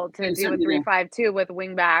personnel to do a 3-5-2 with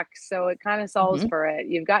wing backs, so it kind of solves for it.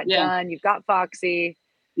 You've got Dunn, you've got Foxy.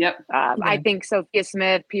 Yep. I think Sophia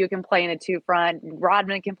Smith, Pugh can play in a 2 front.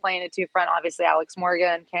 Rodman can play in a 2 front. Obviously, Alex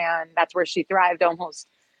Morgan can. That's where she thrived almost.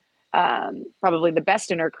 Probably the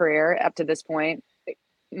best in her career up to this point,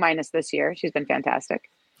 minus this year. She's been fantastic.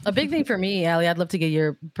 A big thing for me, Allie, I'd love to get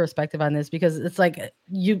your perspective on this, because it's like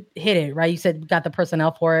you hit it, right? You said you got the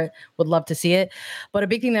personnel for it, would love to see it. But a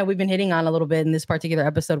big thing that we've been hitting on a little bit in this particular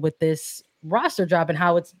episode with this roster drop and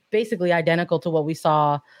how it's basically identical to what we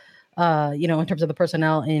saw in terms of the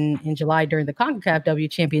personnel in July during the CONCACAF W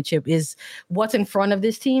Championship is what's in front of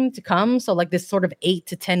this team to come. So like this sort of 8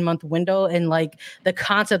 to 10 month window, and like the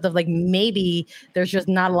concept of like maybe there's just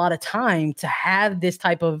not a lot of time to have this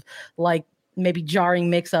type of like maybe jarring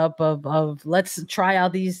mix up of let's try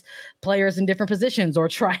out these players in different positions, or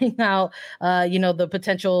trying out the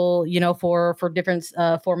potential for different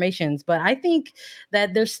formations. But I think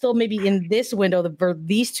that there's still maybe in this window for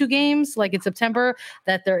these 2 games, like in September,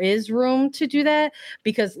 that there is room to do that,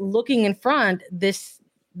 because looking in front, there's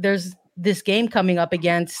this game coming up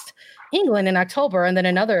against England in October, and then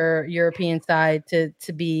another European side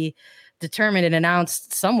to be determined and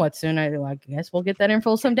announced somewhat soon. I guess we'll get that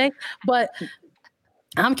info someday. But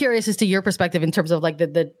I'm curious as to your perspective in terms of like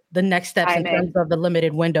the next steps in terms of the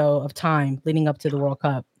limited window of time leading up to the World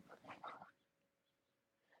Cup.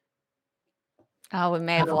 Oh, we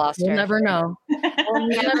may have lost her. We'll never know. We'll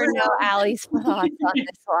never know Allie's thoughts on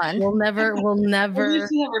this one. We'll never We'll just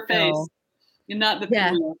see her face. You're not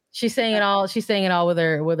the she's saying it all. She's saying it all with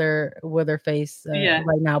her face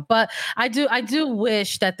right now. But I do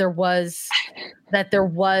wish that there was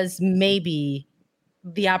maybe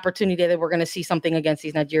the opportunity that we're going to see something against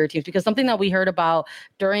these Nigeria teams, because something that we heard about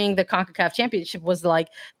during the CONCACAF Championship was like,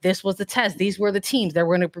 this was the test. These were the teams that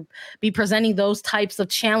were going to be presenting those types of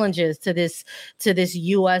challenges to this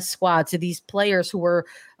U.S. squad, to these players who were,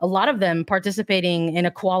 a lot of them participating in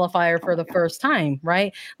a qualifier for the first time,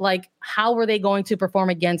 right? Like, how were they going to perform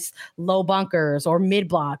against low bunkers or mid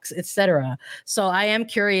blocks, etc.? So I am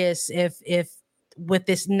curious if with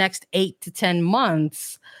this next 8 to 10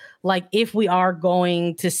 months, like if we are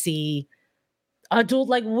going to see a dual,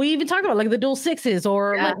 like we even talked about, like the dual sixes,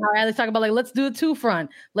 or like how Alex talked about, like let's do a 2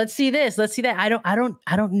 front, let's see this, let's see that. I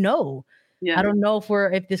don't know. Yeah. I don't know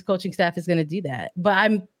if this coaching staff is going to do that.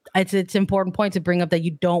 But it's an important point to bring up that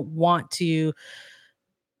you don't want to.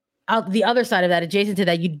 The other side of that, adjacent to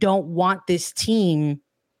that, you don't want this team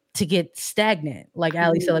to get stagnant. Like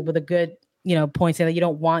Ali said, like with a good point, saying that you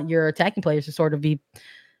don't want your attacking players to sort of be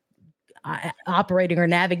operating or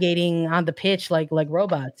navigating on the pitch like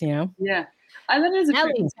robots, Yeah, I thought it was a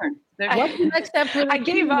great concern. What's the next step for I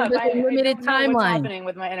gave up. Limited timeline. What's happening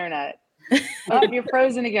with my internet? Oh, you're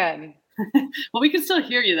frozen again. Well, we can still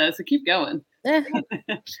hear you though, so keep going.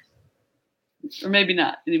 Or maybe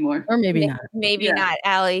not anymore. Or maybe not. Maybe not,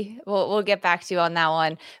 Allie. We'll get back to you on that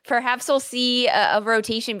one. Perhaps we'll see a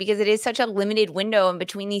rotation, because it is such a limited window in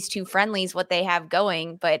between these 2 friendlies, what they have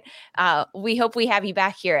going. But we hope we have you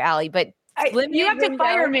back here, Allie. But you have to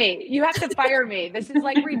fire me. You have to fire me. This is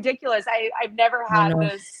like ridiculous. I've never had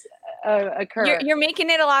this occur. You're making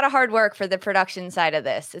it a lot of hard work for the production side of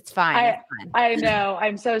this. It's fine. I know.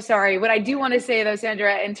 I'm so sorry. What I do want to say though,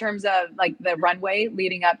 Sandra, in terms of like the runway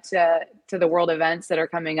leading up to the world events that are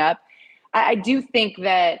coming up, I do think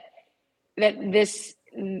that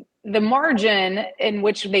the margin in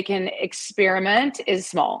which they can experiment is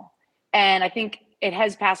small, and I think it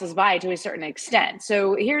has passed us by to a certain extent.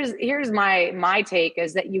 So here's my take,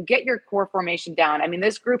 is that you get your core formation down. I mean,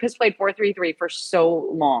 this group has played 4-3-3 for so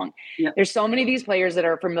long. Yep. There's so many of these players that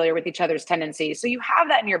are familiar with each other's tendencies. So you have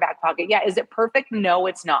that in your back pocket. Yeah. Is it perfect? No,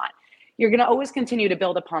 it's not. You're going to always continue to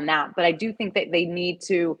build upon that. But I do think that they need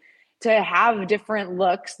to have different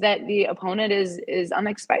looks that the opponent is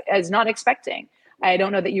not expecting. I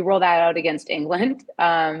don't know that you roll that out against England,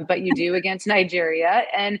 but you do against Nigeria.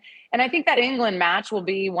 And I think that England match will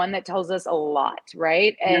be one that tells us a lot,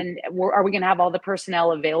 right? Yeah. And are we going to have all the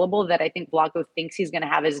personnel available that I think Vlatko thinks he's going to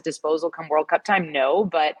have at his disposal come World Cup time? No,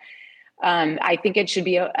 but I think it should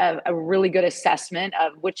be a really good assessment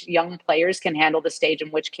of which young players can handle the stage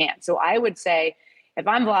and which can't. So I would say, if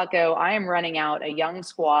I'm Vlatko, I am running out a young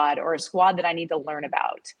squad, or a squad that I need to learn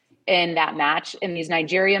about in that match. In these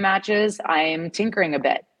Nigeria matches, I am tinkering a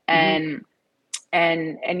bit. And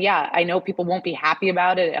yeah, I know people won't be happy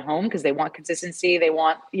about it at home because they want consistency. They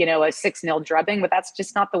want, a 6-0 drubbing, but that's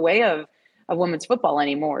just not the way of women's football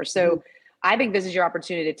anymore. So I think this is your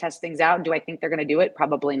opportunity to test things out. Do I think they're going to do it?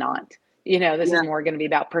 Probably not. This is more going to be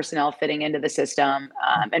about personnel fitting into the system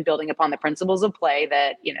and building upon the principles of play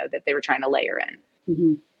that, that they were trying to layer in.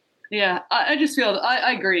 Mm-hmm. Yeah, I just feel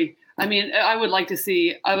I agree. I mean, I would like to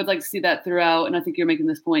see that throughout, and I think you're making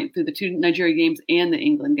this point through the 2 Nigeria games and the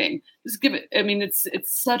England game. Just give it. I mean, it's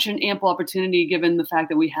such an ample opportunity given the fact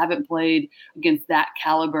that we haven't played against that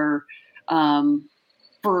caliber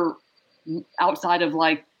for outside of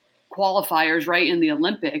like qualifiers, right, in the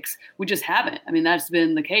Olympics. We just haven't. I mean, that's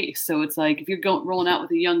been the case. So it's like if you're rolling out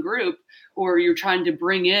with a young group, or you're trying to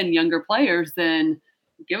bring in younger players, then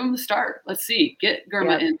give them the start. Let's see. Get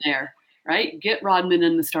Girma in there, right? Get Rodman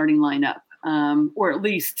in the starting lineup, or at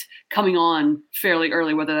least coming on fairly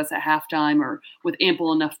early, whether that's at halftime or with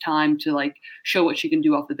ample enough time to like show what she can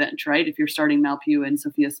do off the bench, right? If you're starting Malpew and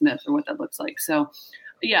Sophia Smith, or what that looks like. So,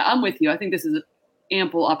 yeah, I'm with you. I think this is an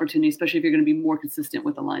ample opportunity, especially if you're going to be more consistent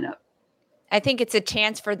with the lineup. I think it's a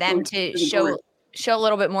chance for them to show a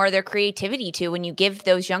little bit more of their creativity too, when you give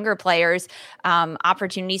those younger players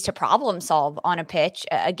opportunities to problem solve on a pitch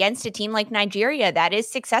against a team like Nigeria that is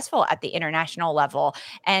successful at the international level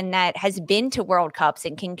and that has been to World Cups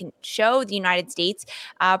and can show the United States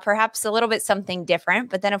perhaps a little bit something different.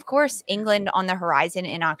 But then, of course, England on the horizon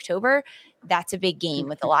in October. That's a big game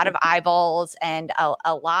with a lot of eyeballs and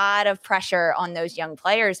a lot of pressure on those young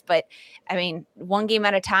players. But I mean, one game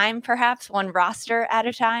at a time, perhaps one roster at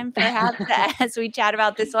a time, perhaps, as we chat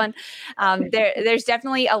about this one. There's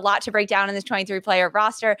definitely a lot to break down in this 23-player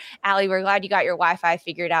roster. Allie, we're glad you got your Wi-Fi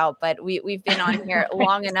figured out, but we've been on here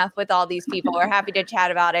long enough with all these people. We're happy to chat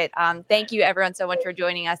about it. Thank you, everyone, so much for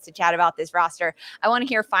joining us to chat about this roster. I want to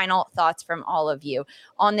hear final thoughts from all of you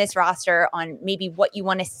on this roster, on maybe what you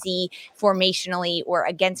want to see formationally or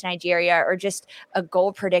against Nigeria, or just a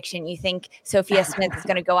goal prediction. You think Sophia Smith is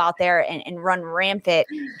going to go out there and run rampant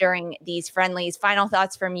during these friendlies? Final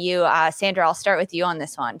thoughts from you. Sandra, I'll start with you on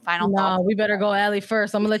this one. Final thoughts. We better go Allie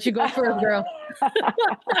first. I'm going to let you go first, girl.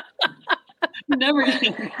 Never.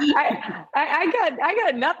 I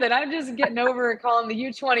got nothing. I'm just getting over calling the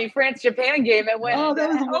U20 France-Japan game. It went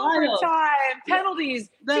overtime, penalties.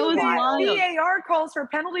 That was wild. VAR calls for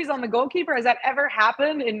penalties on the goalkeeper. Has that ever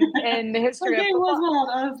happened in the history of football? It was wild.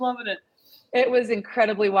 I was loving it. It was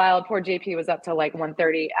incredibly wild. Poor JP was up till like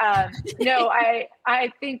 1:30.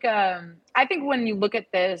 I think when you look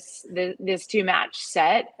at this 2-match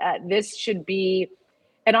set, this should be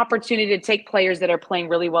an opportunity to take players that are playing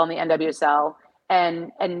really well in the NWSL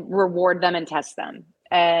and reward them and test them.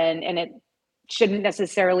 And it shouldn't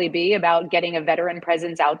necessarily be about getting a veteran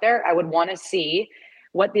presence out there. I would want to see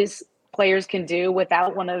what these players can do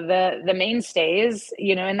without one of the mainstays,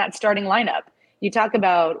 in that starting lineup. You talk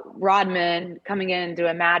about Rodman coming into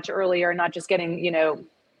a match earlier, not just getting,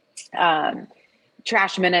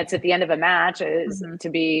 trash minutes at the end of a match, to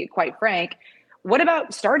be quite frank. What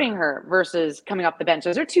about starting her versus coming off the bench?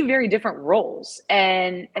 Those are 2 very different roles.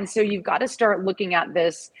 And so you've got to start looking at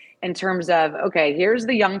this in terms of, okay, here's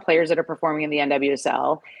the young players that are performing in the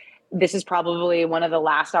NWSL. This is probably one of the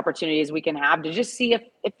last opportunities we can have to just see if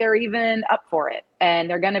they're even up for it. And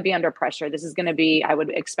they're going to be under pressure. This is going to be, I would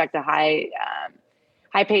expect, a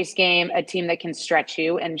high-paced game, a team that can stretch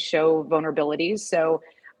you and show vulnerabilities. So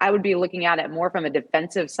I would be looking at it more from a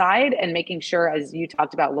defensive side and making sure, as you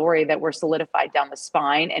talked about, Lori, that we're solidified down the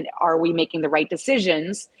spine. And are we making the right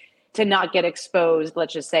decisions to not get exposed,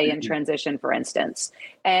 let's just say, in transition, for instance?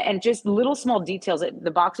 And just little small details that the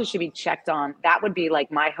boxes should be checked on. That would be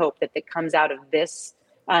like my hope that comes out of this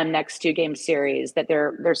next 2-game series, that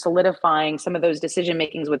they're solidifying some of those decision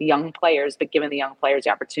makings with young players, but giving the young players the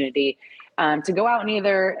opportunity to go out and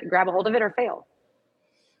either grab a hold of it or fail.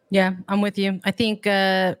 Yeah, I'm with you. I think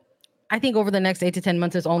over the next 8 to 10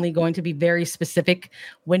 months, there's only going to be very specific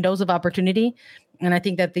windows of opportunity. And I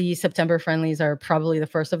think that the September friendlies are probably the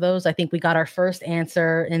first of those. I think we got our first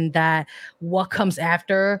answer in that what comes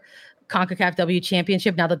after CONCACAF W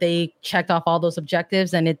Championship, now that they checked off all those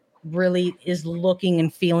objectives, and it really is looking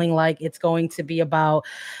and feeling like it's going to be about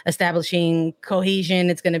establishing cohesion.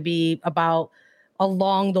 It's going to be about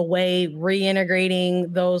along the way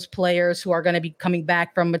reintegrating those players who are going to be coming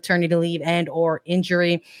back from maternity leave and or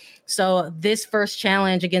injury. So this first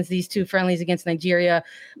challenge against these 2 friendlies against Nigeria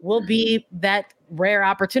will be that rare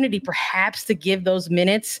opportunity, perhaps, to give those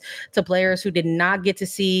minutes to players who did not get to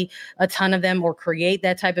see a ton of them or create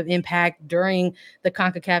that type of impact during the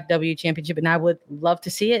CONCACAF W Championship. And I would love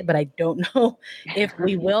to see it, but I don't know if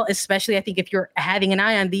we will, especially I think if you're having an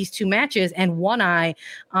eye on these 2 matches and one eye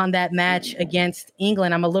on that match against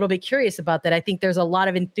England. I'm a little bit curious about that. I think there's a lot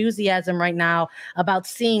of enthusiasm right now about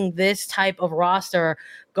seeing this type of roster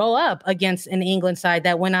go up against an England side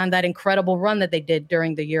that went on that incredible run that they did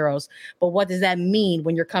during the Euros. But what does that mean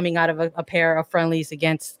when you're coming out of a pair of friendlies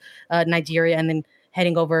against Nigeria and then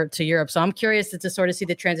heading over to Europe? So I'm curious to sort of see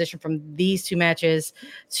the transition from these two matches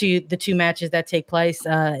to the two matches that take place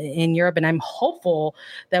in Europe. And I'm hopeful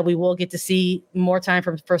that we will get to see more time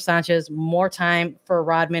for Sanchez, more time for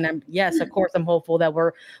Rodman. Yes, of course, I'm hopeful that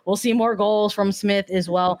we'll see more goals from Smith as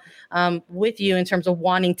well, with you in terms of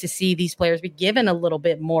wanting to see these players be given a little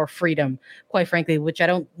bit more freedom, quite frankly, which I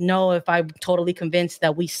don't know if I'm totally convinced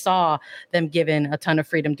that we saw them given a ton of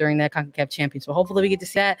freedom during that CONCACAF Champions. So hopefully we get to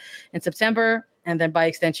see that in September, and then by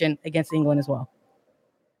extension against England as well.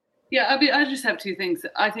 Yeah, I mean, I just have two things.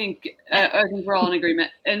 I think we're all in agreement,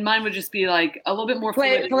 and mine would just be like a little bit more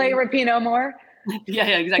play Rapinoe more. Yeah,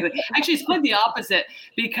 exactly. Actually, it's quite the opposite,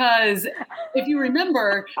 because if you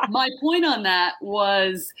remember, my point on that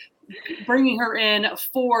was bringing her in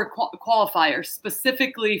for qualifiers,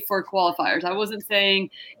 specifically for qualifiers. I wasn't saying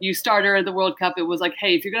you start her at the World Cup. It was like,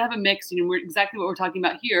 hey, if you're going to have a mix, we're exactly what we're talking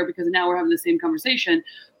about here, because now we're having the same conversation,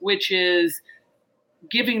 which is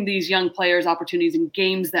giving these young players opportunities in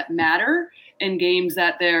games that matter, in games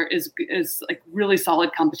that there is like really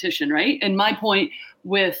solid competition, right? And my point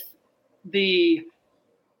with the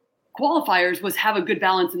qualifiers was have a good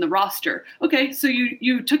balance in the roster. Okay, so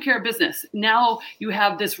you took care of business. Now you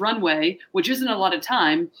have this runway, which isn't a lot of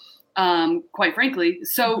time, quite frankly.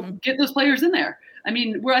 So get those players in there. I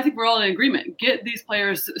mean, I think we're all in agreement. Get these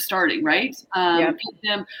players starting, right? Get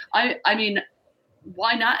them. I mean,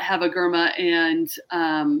 why not have a Girma and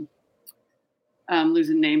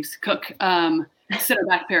losing names, Cook, center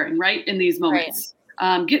back pairing, right? In these moments.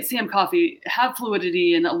 Right. Get Sam Coffey, have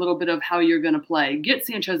fluidity and a little bit of how you're going to play. Get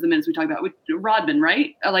Sanchez the minutes we talked about with Rodman,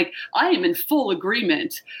 right? Like, I am in full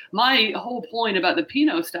agreement. My whole point about the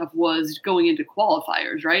Pino stuff was going into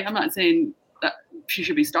qualifiers, right? I'm not saying that she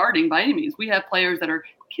should be starting by any means. We have players that are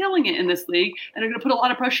killing it in this league and are going to put a lot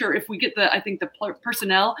of pressure if we get the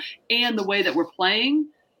personnel and the way that we're playing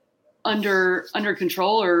under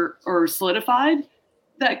control or solidified.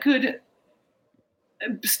 That could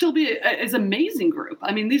still be an amazing group.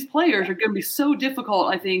 I mean, these players are going to be so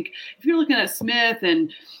difficult. I think if you're looking at Smith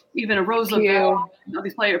and even a Rose Lavelle,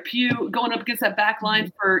 these players, Pugh going up against that back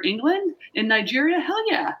line for England and Nigeria, hell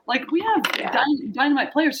yeah. Like, we have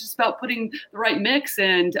dynamite players. It's just about putting the right mix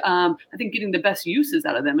and I think getting the best uses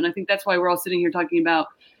out of them. And I think that's why we're all sitting here talking about,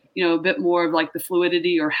 a bit more of like the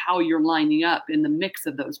fluidity or how you're lining up in the mix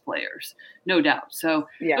of those players, no doubt. So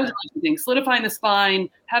those are the things, solidifying the spine,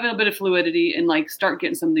 having a bit of fluidity, and like start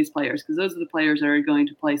getting some of these players, because those are the players that are going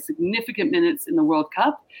to play significant minutes in the World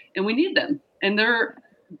Cup, and we need them. And they're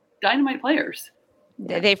dynamite players.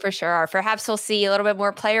 They for sure are. Perhaps we'll see a little bit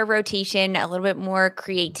more player rotation, a little bit more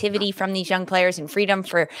creativity from these young players, and freedom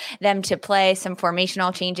for them to play, some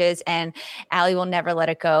formational changes. And Allie will never let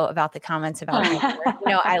it go about the comments about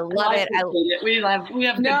I love it. We have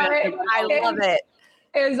good I love it.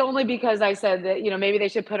 It was only because I said that, maybe they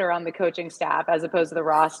should put her on the coaching staff as opposed to the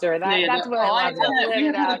roster. That's what I love. We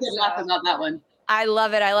had a good laugh about that one. I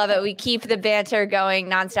love it. I love it. We keep the banter going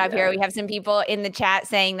nonstop here. We have some people in the chat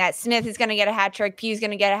saying that Smith is going to get a hat trick. Pugh's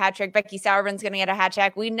going to get a hat trick. Becky Sauerbrun's going to get a hat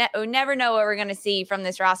trick. We never know what we're going to see from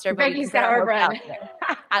this roster. But Becky Sauerbrunn.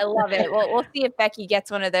 I love it. We'll see if Becky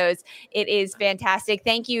gets one of those. It is fantastic.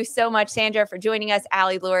 Thank you so much, Sandra, for joining us.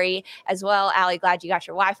 Allie, Lori as well. Allie, glad you got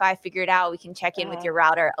your Wi-Fi figured out. We can check in with your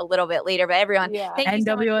router a little bit later. But everyone, thank you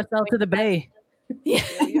so much. NWSL to the Bay.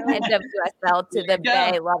 NWSL to the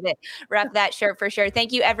Bay. Love it. Rep that shirt for sure.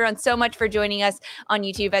 Thank you everyone so much for joining us on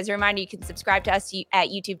YouTube. As a reminder, you can subscribe to us at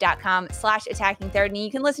youtube.com/AttackingThird. And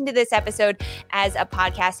you can listen to this episode as a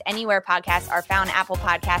podcast anywhere podcasts are found: Apple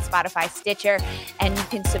Podcasts, Spotify, Stitcher. And you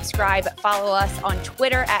can subscribe, follow us on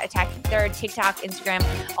Twitter at AttackingThird, TikTok, Instagram,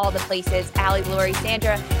 all the places. Allie, Lori,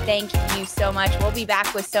 Sandra, thank you so much. We'll be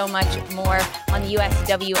back with so much more on the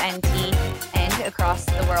USWNT and across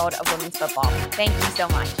the world of women's football. Thank you so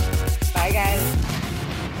much. Bye, guys.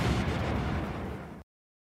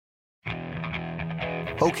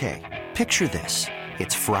 Okay, picture this.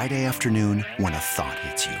 It's Friday afternoon when a thought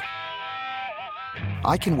hits you.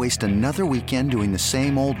 I can waste another weekend doing the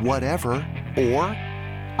same old whatever, or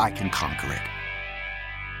I can conquer it.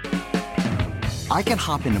 I can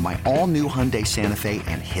hop into my all-new Hyundai Santa Fe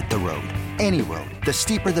and hit the road. Any road. The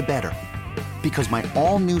steeper, the better. Because my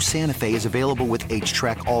all-new Santa Fe is available with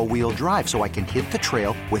H-Track all-wheel drive, so I can hit the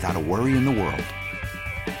trail without a worry in the world.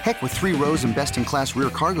 Heck, with 3 rows and best-in-class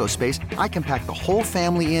rear cargo space, I can pack the whole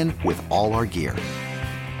family in with all our gear.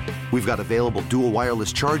 We've got available dual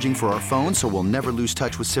wireless charging for our phones, so we'll never lose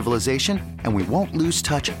touch with civilization, and we won't lose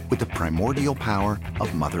touch with the primordial power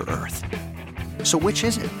of Mother Earth. So which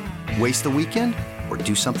is it? Waste the weekend or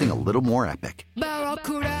do something a little more epic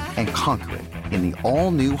and conquer it in the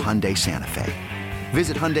all-new Hyundai Santa Fe?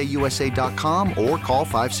 Visit HyundaiUSA.com or call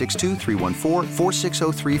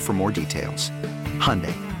 562-314-4603 for more details.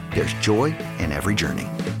 Hyundai, there's joy in every journey.